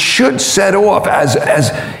it should set off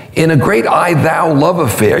as in a great I-thou love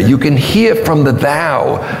affair. You can hear from the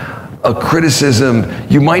thou a criticism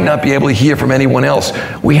you might not be able to hear from anyone else.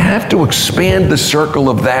 We have to expand the circle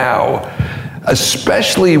of thou,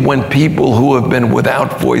 especially when people who have been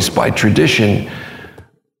without voice by tradition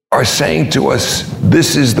are saying to us,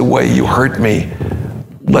 this is the way you hurt me.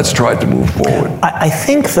 Let's try to move forward. I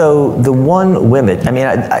think, though, the one limit,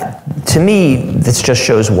 to me, this just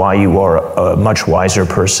shows why you are a much wiser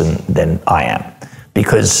person than I am,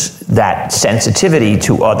 because that sensitivity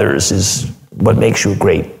to others is what makes you a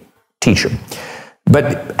great teacher.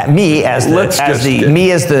 But me as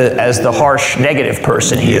the harsh negative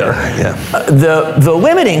person here, the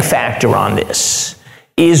limiting factor on this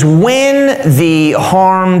is when the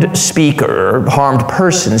harmed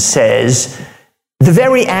person says, the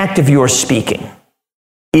very act of your speaking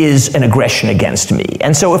is an aggression against me.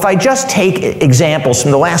 And so if I just take examples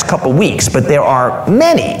from the last couple weeks, but there are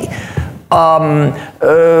many.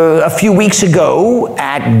 A few weeks ago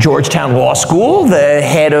at Georgetown Law School, the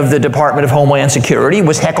head of the Department of Homeland Security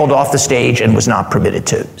was heckled off the stage and was not permitted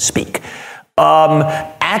to speak.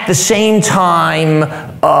 At the same time,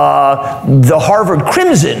 the Harvard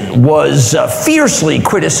Crimson was fiercely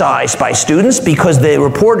criticized by students because the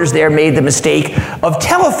reporters there made the mistake of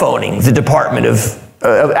telephoning the Department of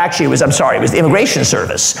actually, it was the Immigration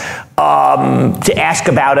Service, to ask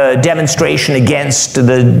about a demonstration against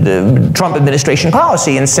the Trump administration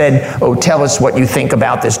policy and said, oh, tell us what you think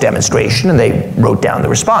about this demonstration. And they wrote down the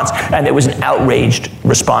response. And there was an outraged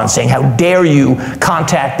response saying, how dare you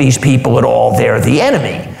contact these people at all? They're the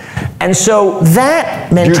enemy. And so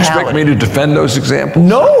that mentality. Do you expect me to defend those examples?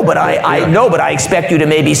 No, but I expect you to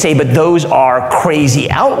maybe say, but those are crazy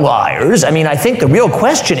outliers. I mean, I think the real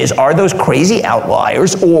question is, are those crazy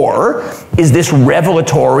outliers, or is this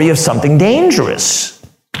revelatory of something dangerous?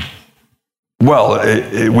 Well,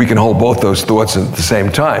 we can hold both those thoughts at the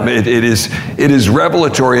same time. It is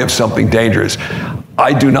revelatory of something dangerous.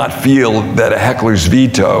 I do not feel that a heckler's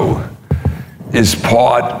veto is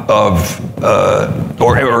part of,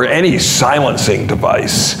 or any silencing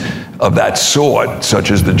device of that sort, such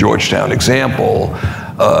as the Georgetown example,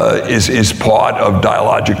 is part of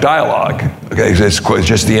dialogic dialogue. Okay, it's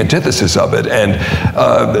just the antithesis of it. And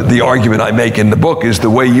the argument I make in the book is the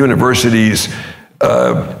way universities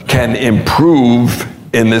can improve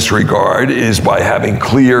in this regard is by having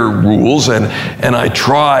clear rules, and I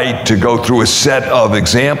try to go through a set of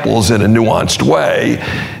examples in a nuanced way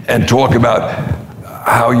and talk about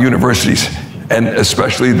how universities, and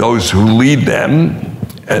especially those who lead them,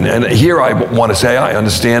 and here I want to say I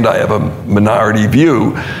understand I have a minority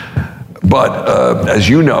view, but as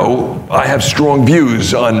you know, I have strong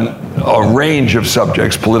views on a range of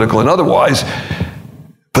subjects, political and otherwise.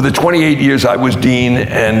 For the 28 years I was dean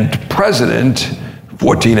and president,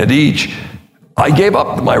 14 at each, I gave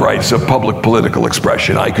up my rights of public political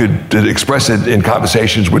expression. I could express it in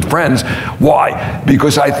conversations with friends. Why?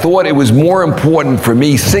 Because I thought it was more important for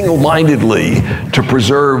me single-mindedly to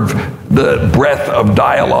preserve the breadth of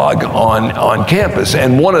dialogue on campus.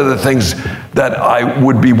 And one of the things that I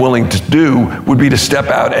would be willing to do would be to step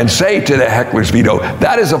out and say to the heckler's veto,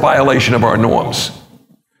 that is a violation of our norms.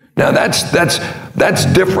 Now that's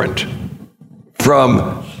different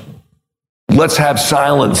from let's have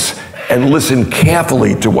silence and listen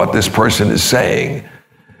carefully to what this person is saying,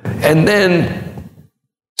 and then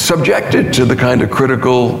subject it to the kind of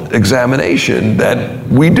critical examination that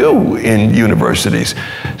we do in universities.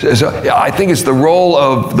 So I think it's the role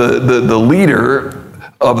of the leader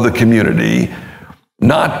of the community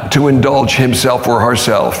not to indulge himself or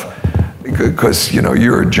herself, because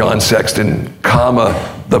you're John Sexton,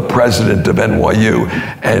 the president of NYU,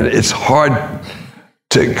 and it's hard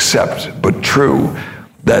to accept, but true,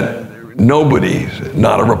 that nobody,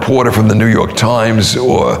 not a reporter from the New York Times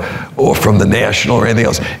or from the National or anything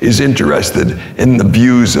else, is interested in the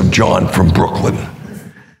views of John from Brooklyn.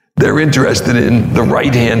 They're interested in the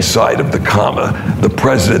right-hand side of the comma, the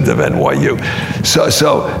president of NYU.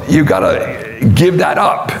 So you got to give that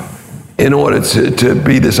up in order to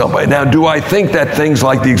be this umpire. Now, do I think that things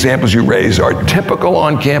like the examples you raise are typical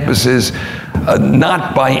on campuses?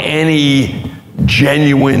 Not by any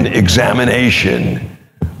genuine examination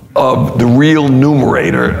of the real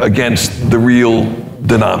numerator against the real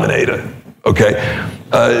denominator, okay?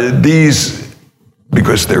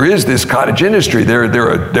 Because there is this cottage industry, there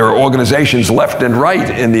are organizations left and right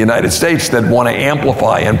in the United States that want to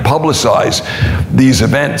amplify and publicize these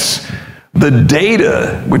events. The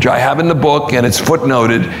data, which I have in the book and it's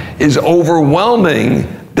footnoted, is overwhelming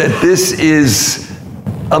that this is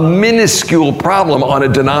a minuscule problem on a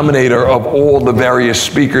denominator of all the various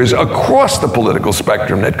speakers across the political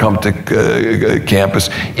spectrum that come to campus,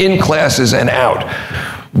 in classes and out.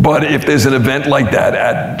 But if there's an event like that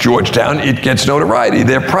at Georgetown, it gets notoriety.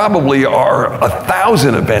 There probably are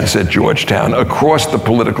 1,000 events at Georgetown across the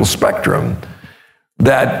political spectrum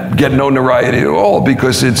that get no notoriety at all,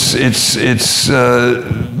 because it's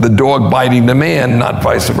the dog biting the man, not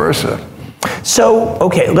vice versa. So,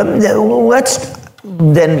 okay, let's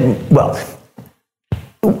then, well,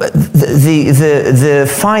 the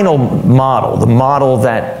final model, the model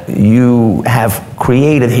that you have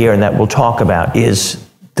created here and that we'll talk about, is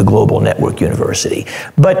the Global Network University.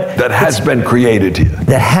 But that has been created here.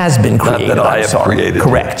 That has been created. Not that I have created.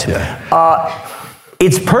 Correct. Yeah.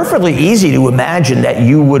 It's perfectly easy to imagine that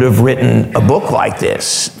you would have written a book like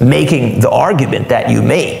this, making the argument that you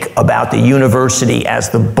make about the university as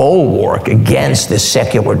the bulwark against this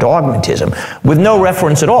secular dogmatism, with no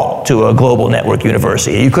reference at all to a Global Network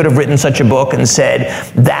University. You could have written such a book and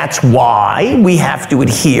said, that's why we have to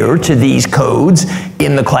adhere to these codes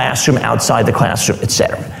in the classroom, outside the classroom,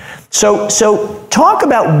 etc. So talk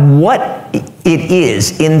about what it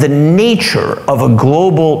is in the nature of a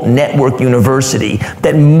global network university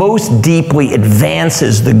that most deeply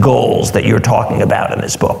advances the goals that you're talking about in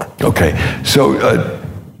this book. Okay, so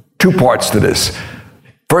two parts to this.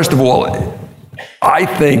 First of all, I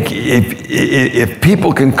think if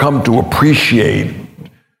people can come to appreciate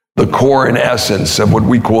the core and essence of what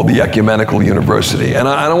we call the ecumenical university, and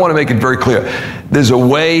I want to make it very clear, there's a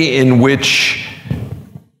way in which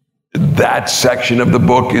that section of the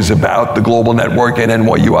book is about the global network at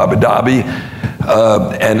NYU Abu Dhabi,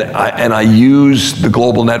 and I use the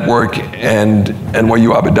global network and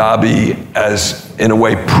NYU Abu Dhabi as, in a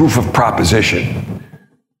way, proof of proposition.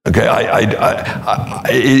 Okay,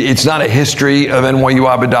 it's not a history of NYU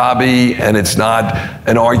Abu Dhabi, and it's not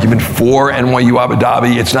an argument for NYU Abu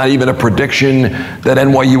Dhabi. It's not even a prediction that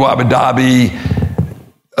NYU Abu Dhabi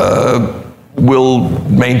will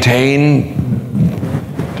maintain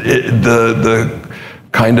the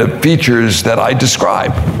kind of features that I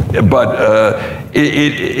describe. But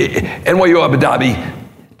NYU Abu Dhabi,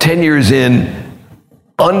 10 years in,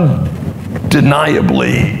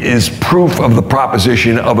 undeniably is proof of the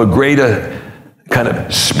proposition of a greater kind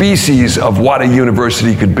of species of what a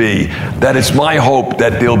university could be, that it's my hope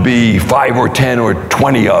that there'll be 5 or 10 or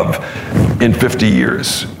 20 of in 50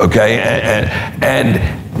 years, okay?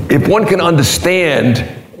 And if one can understand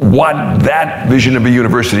what that vision of a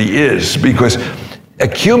university is, because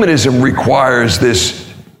ecumenism requires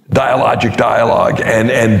this dialogic dialogue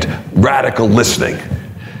and radical listening.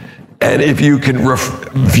 And if you can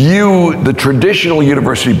view the traditional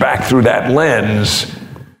university back through that lens,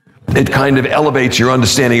 it kind of elevates your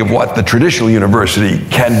understanding of what the traditional university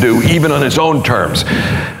can do, even on its own terms.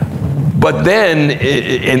 But then,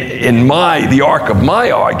 in the arc of my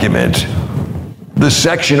argument, the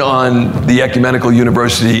section on the ecumenical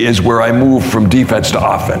university is where I move from defense to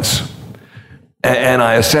offense. And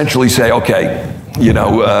I essentially say, okay,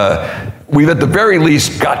 we've at the very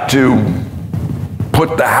least got to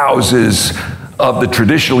put the houses of the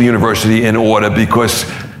traditional university in order, because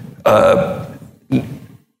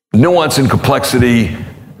nuance and complexity,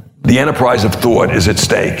 the enterprise of thought is at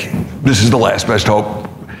stake. This is the last best hope.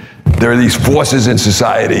 There are these forces in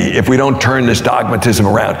society. If we don't turn this dogmatism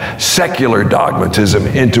around, secular dogmatism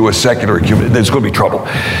into a secular ecumenism, there's going to be trouble.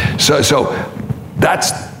 So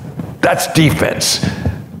that's defense.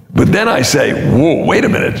 But then I say, whoa, wait a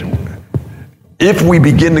minute. If we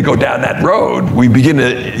begin to go down that road, we begin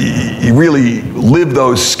to really live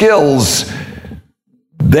those skills,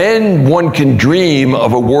 then one can dream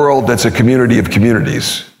of a world that's a community of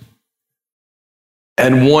communities.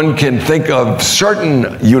 And one can think of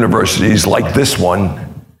certain universities like this one,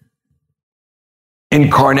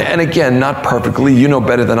 incarnate, and again, not perfectly. You know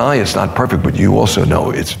better than I, it's not perfect, but you also know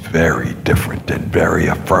it's very different and very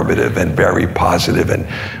affirmative and very positive. And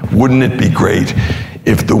wouldn't it be great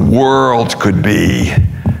if the world could be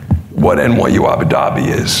what NYU Abu Dhabi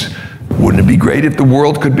is? Wouldn't it be great if the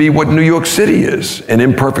world could be what New York City is? An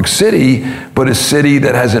imperfect city, but a city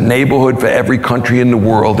that has a neighborhood for every country in the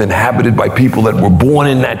world, inhabited by people that were born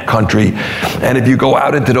in that country. And if you go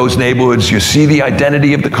out into those neighborhoods, you see the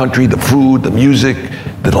identity of the country, the food, the music,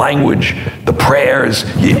 the language, the prayers,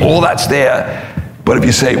 all that's there. But if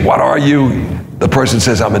you say, what are you? The person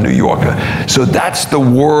says, I'm a New Yorker. So that's the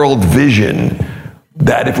world vision,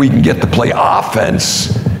 that if we can get to play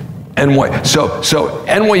offense, so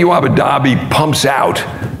NYU Abu Dhabi pumps out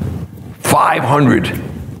 500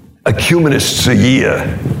 ecumenists a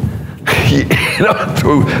year,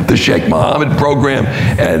 through the Sheikh Mohammed program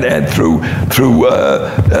and through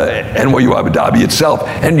NYU Abu Dhabi itself.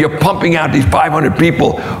 And you're pumping out these 500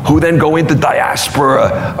 people who then go into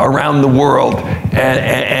diaspora around the world,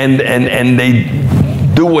 and they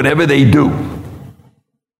do whatever they do.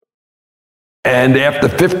 And after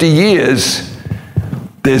 50 years,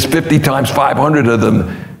 there's 50 times 500 of them,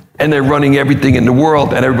 and they're running everything in the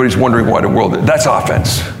world, and everybody's wondering why the world is. That's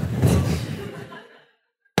offense.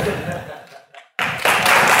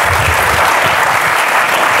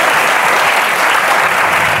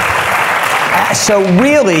 So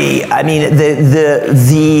really, I mean, at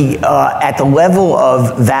the level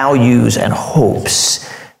of values and hopes,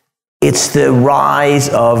 it's the rise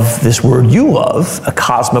of this word you love, a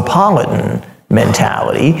cosmopolitan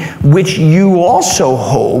mentality, which you also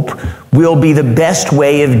hope will be the best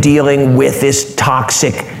way of dealing with this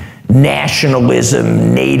toxic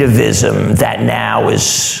nationalism, nativism that now is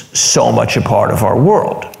so much a part of our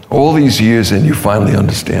world. All these years and you finally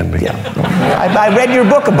understand me. Yeah. I read your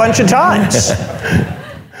book a bunch of times.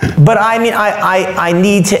 But I mean, I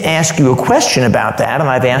need to ask you a question about that, and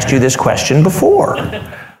I've asked you this question before.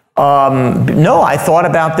 No, I thought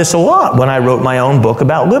about this a lot when I wrote my own book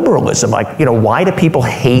about liberalism. Like, why do people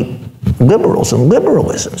hate liberals and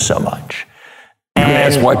liberalism so much? You can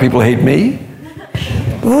ask why people hate me?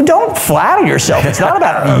 Well, don't flatter yourself. It's not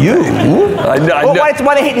about you. I know. Why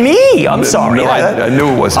they hate me? I'm sorry. No, I knew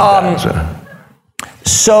it wasn't that. So.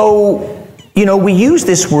 So, we use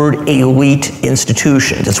this word elite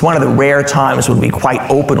institutions. It's one of the rare times when we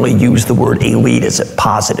quite openly use the word elite as a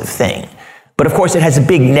positive thing. But of course, it has a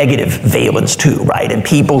big negative valence too, right? And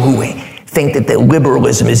people who think that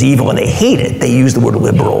liberalism is evil and they hate it, they use the word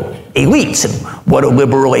liberal elites. And what do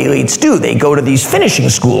liberal elites do? They go to these finishing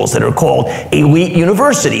schools that are called elite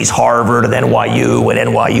universities, Harvard and NYU and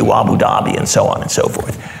NYU Abu Dhabi and so on and so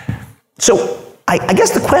forth. So I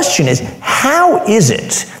guess the question is, how is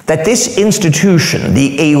it that this institution,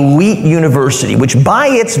 the elite university, which by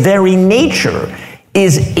its very nature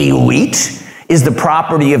is elite, is the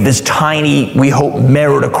property of this tiny, we hope,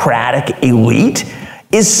 meritocratic elite,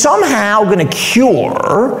 is somehow going to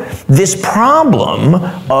cure this problem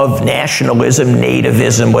of nationalism,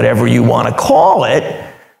 nativism, whatever you want to call it,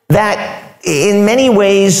 that in many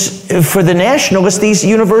ways, for the nationalists, these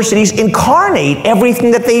universities incarnate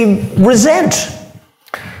everything that they resent.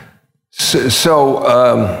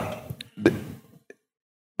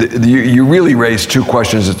 You really raised two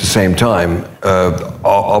questions at the same time.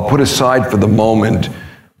 I'll put aside for the moment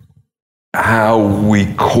how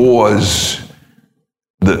we cause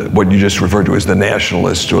what you just referred to as the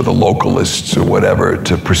nationalists or the localists or whatever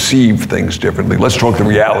to perceive things differently. Let's talk the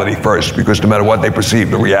reality first, because no matter what they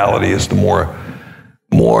perceive, the reality is the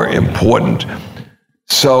more important.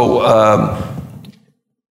 So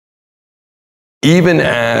even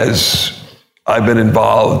as I've been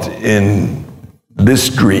involved in this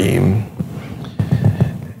dream,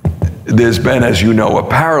 there's been, as you know, a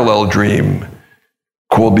parallel dream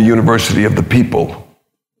called the University of the People.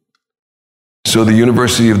 So the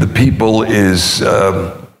University of the People is,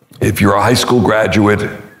 if you're a high school graduate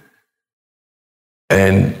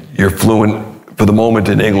and you're fluent for the moment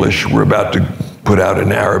in English, we're about to put out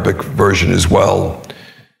an Arabic version as well.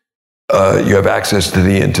 You have access to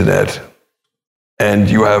the internet, and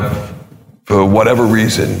you have, for whatever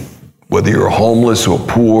reason, whether you're homeless or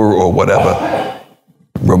poor or whatever,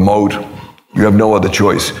 remote, you have no other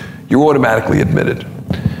choice. You're automatically admitted.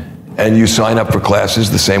 And you sign up for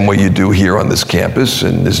classes the same way you do here on this campus,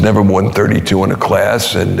 and there's never more than 32 in a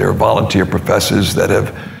class, and there are volunteer professors that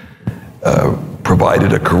have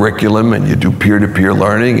provided a curriculum, and you do peer-to-peer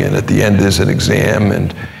learning, and at the end there's an exam,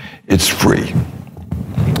 and it's free.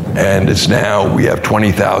 And it's now, we have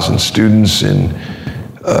 20,000 students in,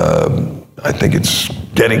 I think it's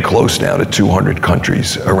getting close now to 200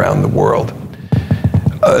 countries around the world.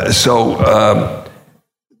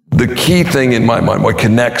 The key thing in my mind, what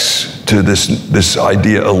connects to this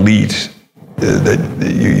idea elite that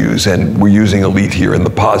you use, and we're using elite here in the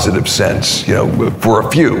positive sense, for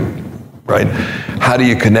a few, right? How do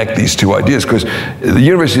you connect these two ideas? Because the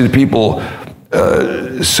University of the People,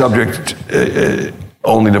 subject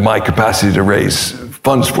only to my capacity to raise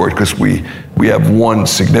funds for it, because we have one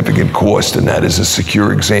significant cost, and that is a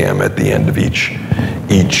secure exam at the end of each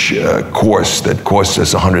course that costs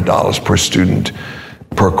us $100 per student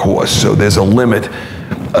per course. So there's a limit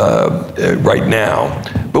right now.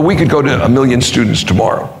 But we could go to 1 million students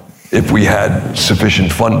tomorrow if we had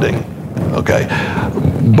sufficient funding, okay?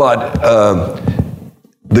 But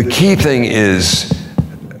the key thing is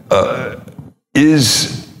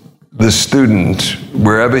the student,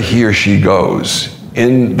 wherever he or she goes,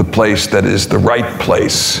 in the place that is the right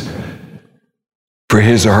place for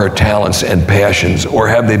his or her talents and passions, or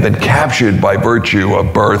have they been captured by virtue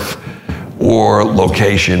of birth or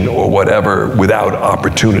location or whatever without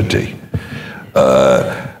opportunity?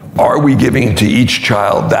 Are we giving to each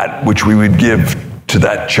child that which we would give to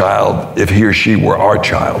that child if he or she were our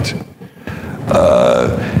child?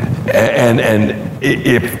 And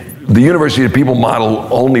if the University of the People model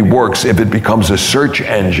only works if it becomes a search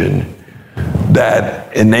engine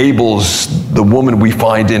that enables the woman we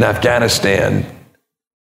find in Afghanistan,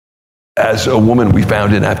 as a woman we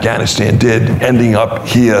found in Afghanistan did, ending up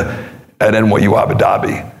here at NYU Abu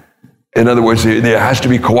Dhabi. In other words, there has to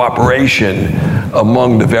be cooperation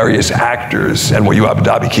among the various actors. NYU Abu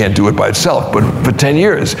Dhabi can't do it by itself, but for 10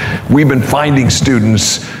 years, we've been finding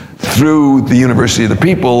students through the University of the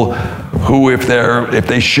People who, if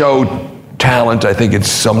they show talent, I think it's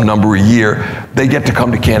some number a year, they get to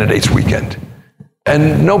come to Candidates Weekend.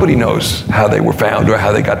 And nobody knows how they were found or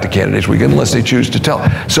how they got to Candidates Weekend unless they choose to tell.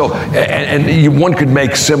 So, one could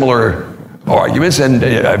make similar arguments, and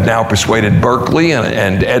I've now persuaded Berkeley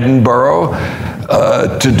and Edinburgh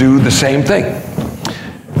to do the same thing.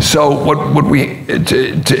 So what we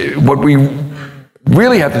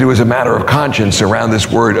really have to do as a matter of conscience around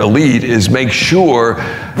this word elite is make sure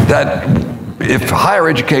that if higher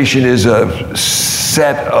education is a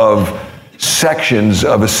set of sections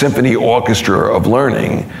of a symphony orchestra of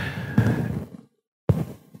learning,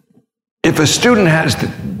 if a student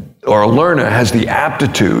or a learner has the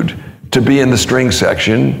aptitude to be in the string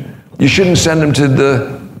section, you shouldn't send them to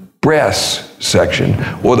the brass section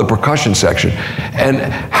or the percussion section. And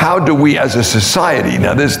how do we as a society,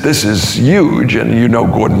 now this is huge, and you know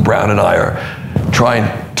Gordon Brown and I are trying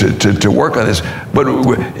to work on this, but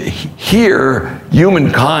here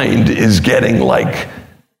humankind is getting like,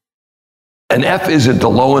 an F isn't a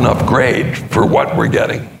low enough grade for what we're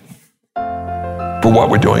getting, for what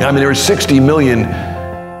we're doing. I mean, there are 60 million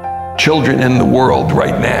children in the world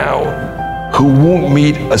right now who won't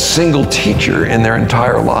meet a single teacher in their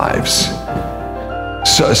entire lives.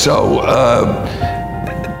 So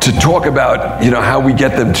to talk about, how we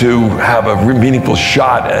get them to have a meaningful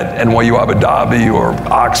shot at NYU Abu Dhabi or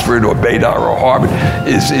Oxford or Baylor or Harvard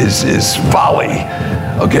is folly.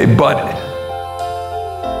 Okay, but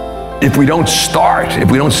if we don't start, if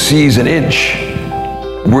we don't seize an inch,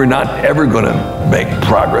 we're not ever going to make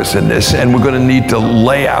progress in this, and we're going to need to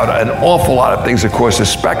lay out an awful lot of things across the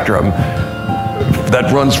spectrum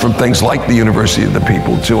that runs from things like the University of the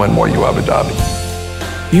People to NYU Abu Dhabi.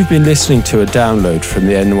 You've been listening to a download from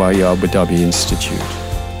the NYU Abu Dhabi Institute.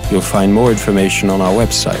 You'll find more information on our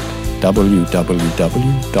website,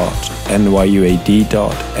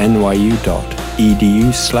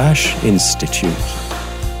 www.nyuad.nyu.edu/institute.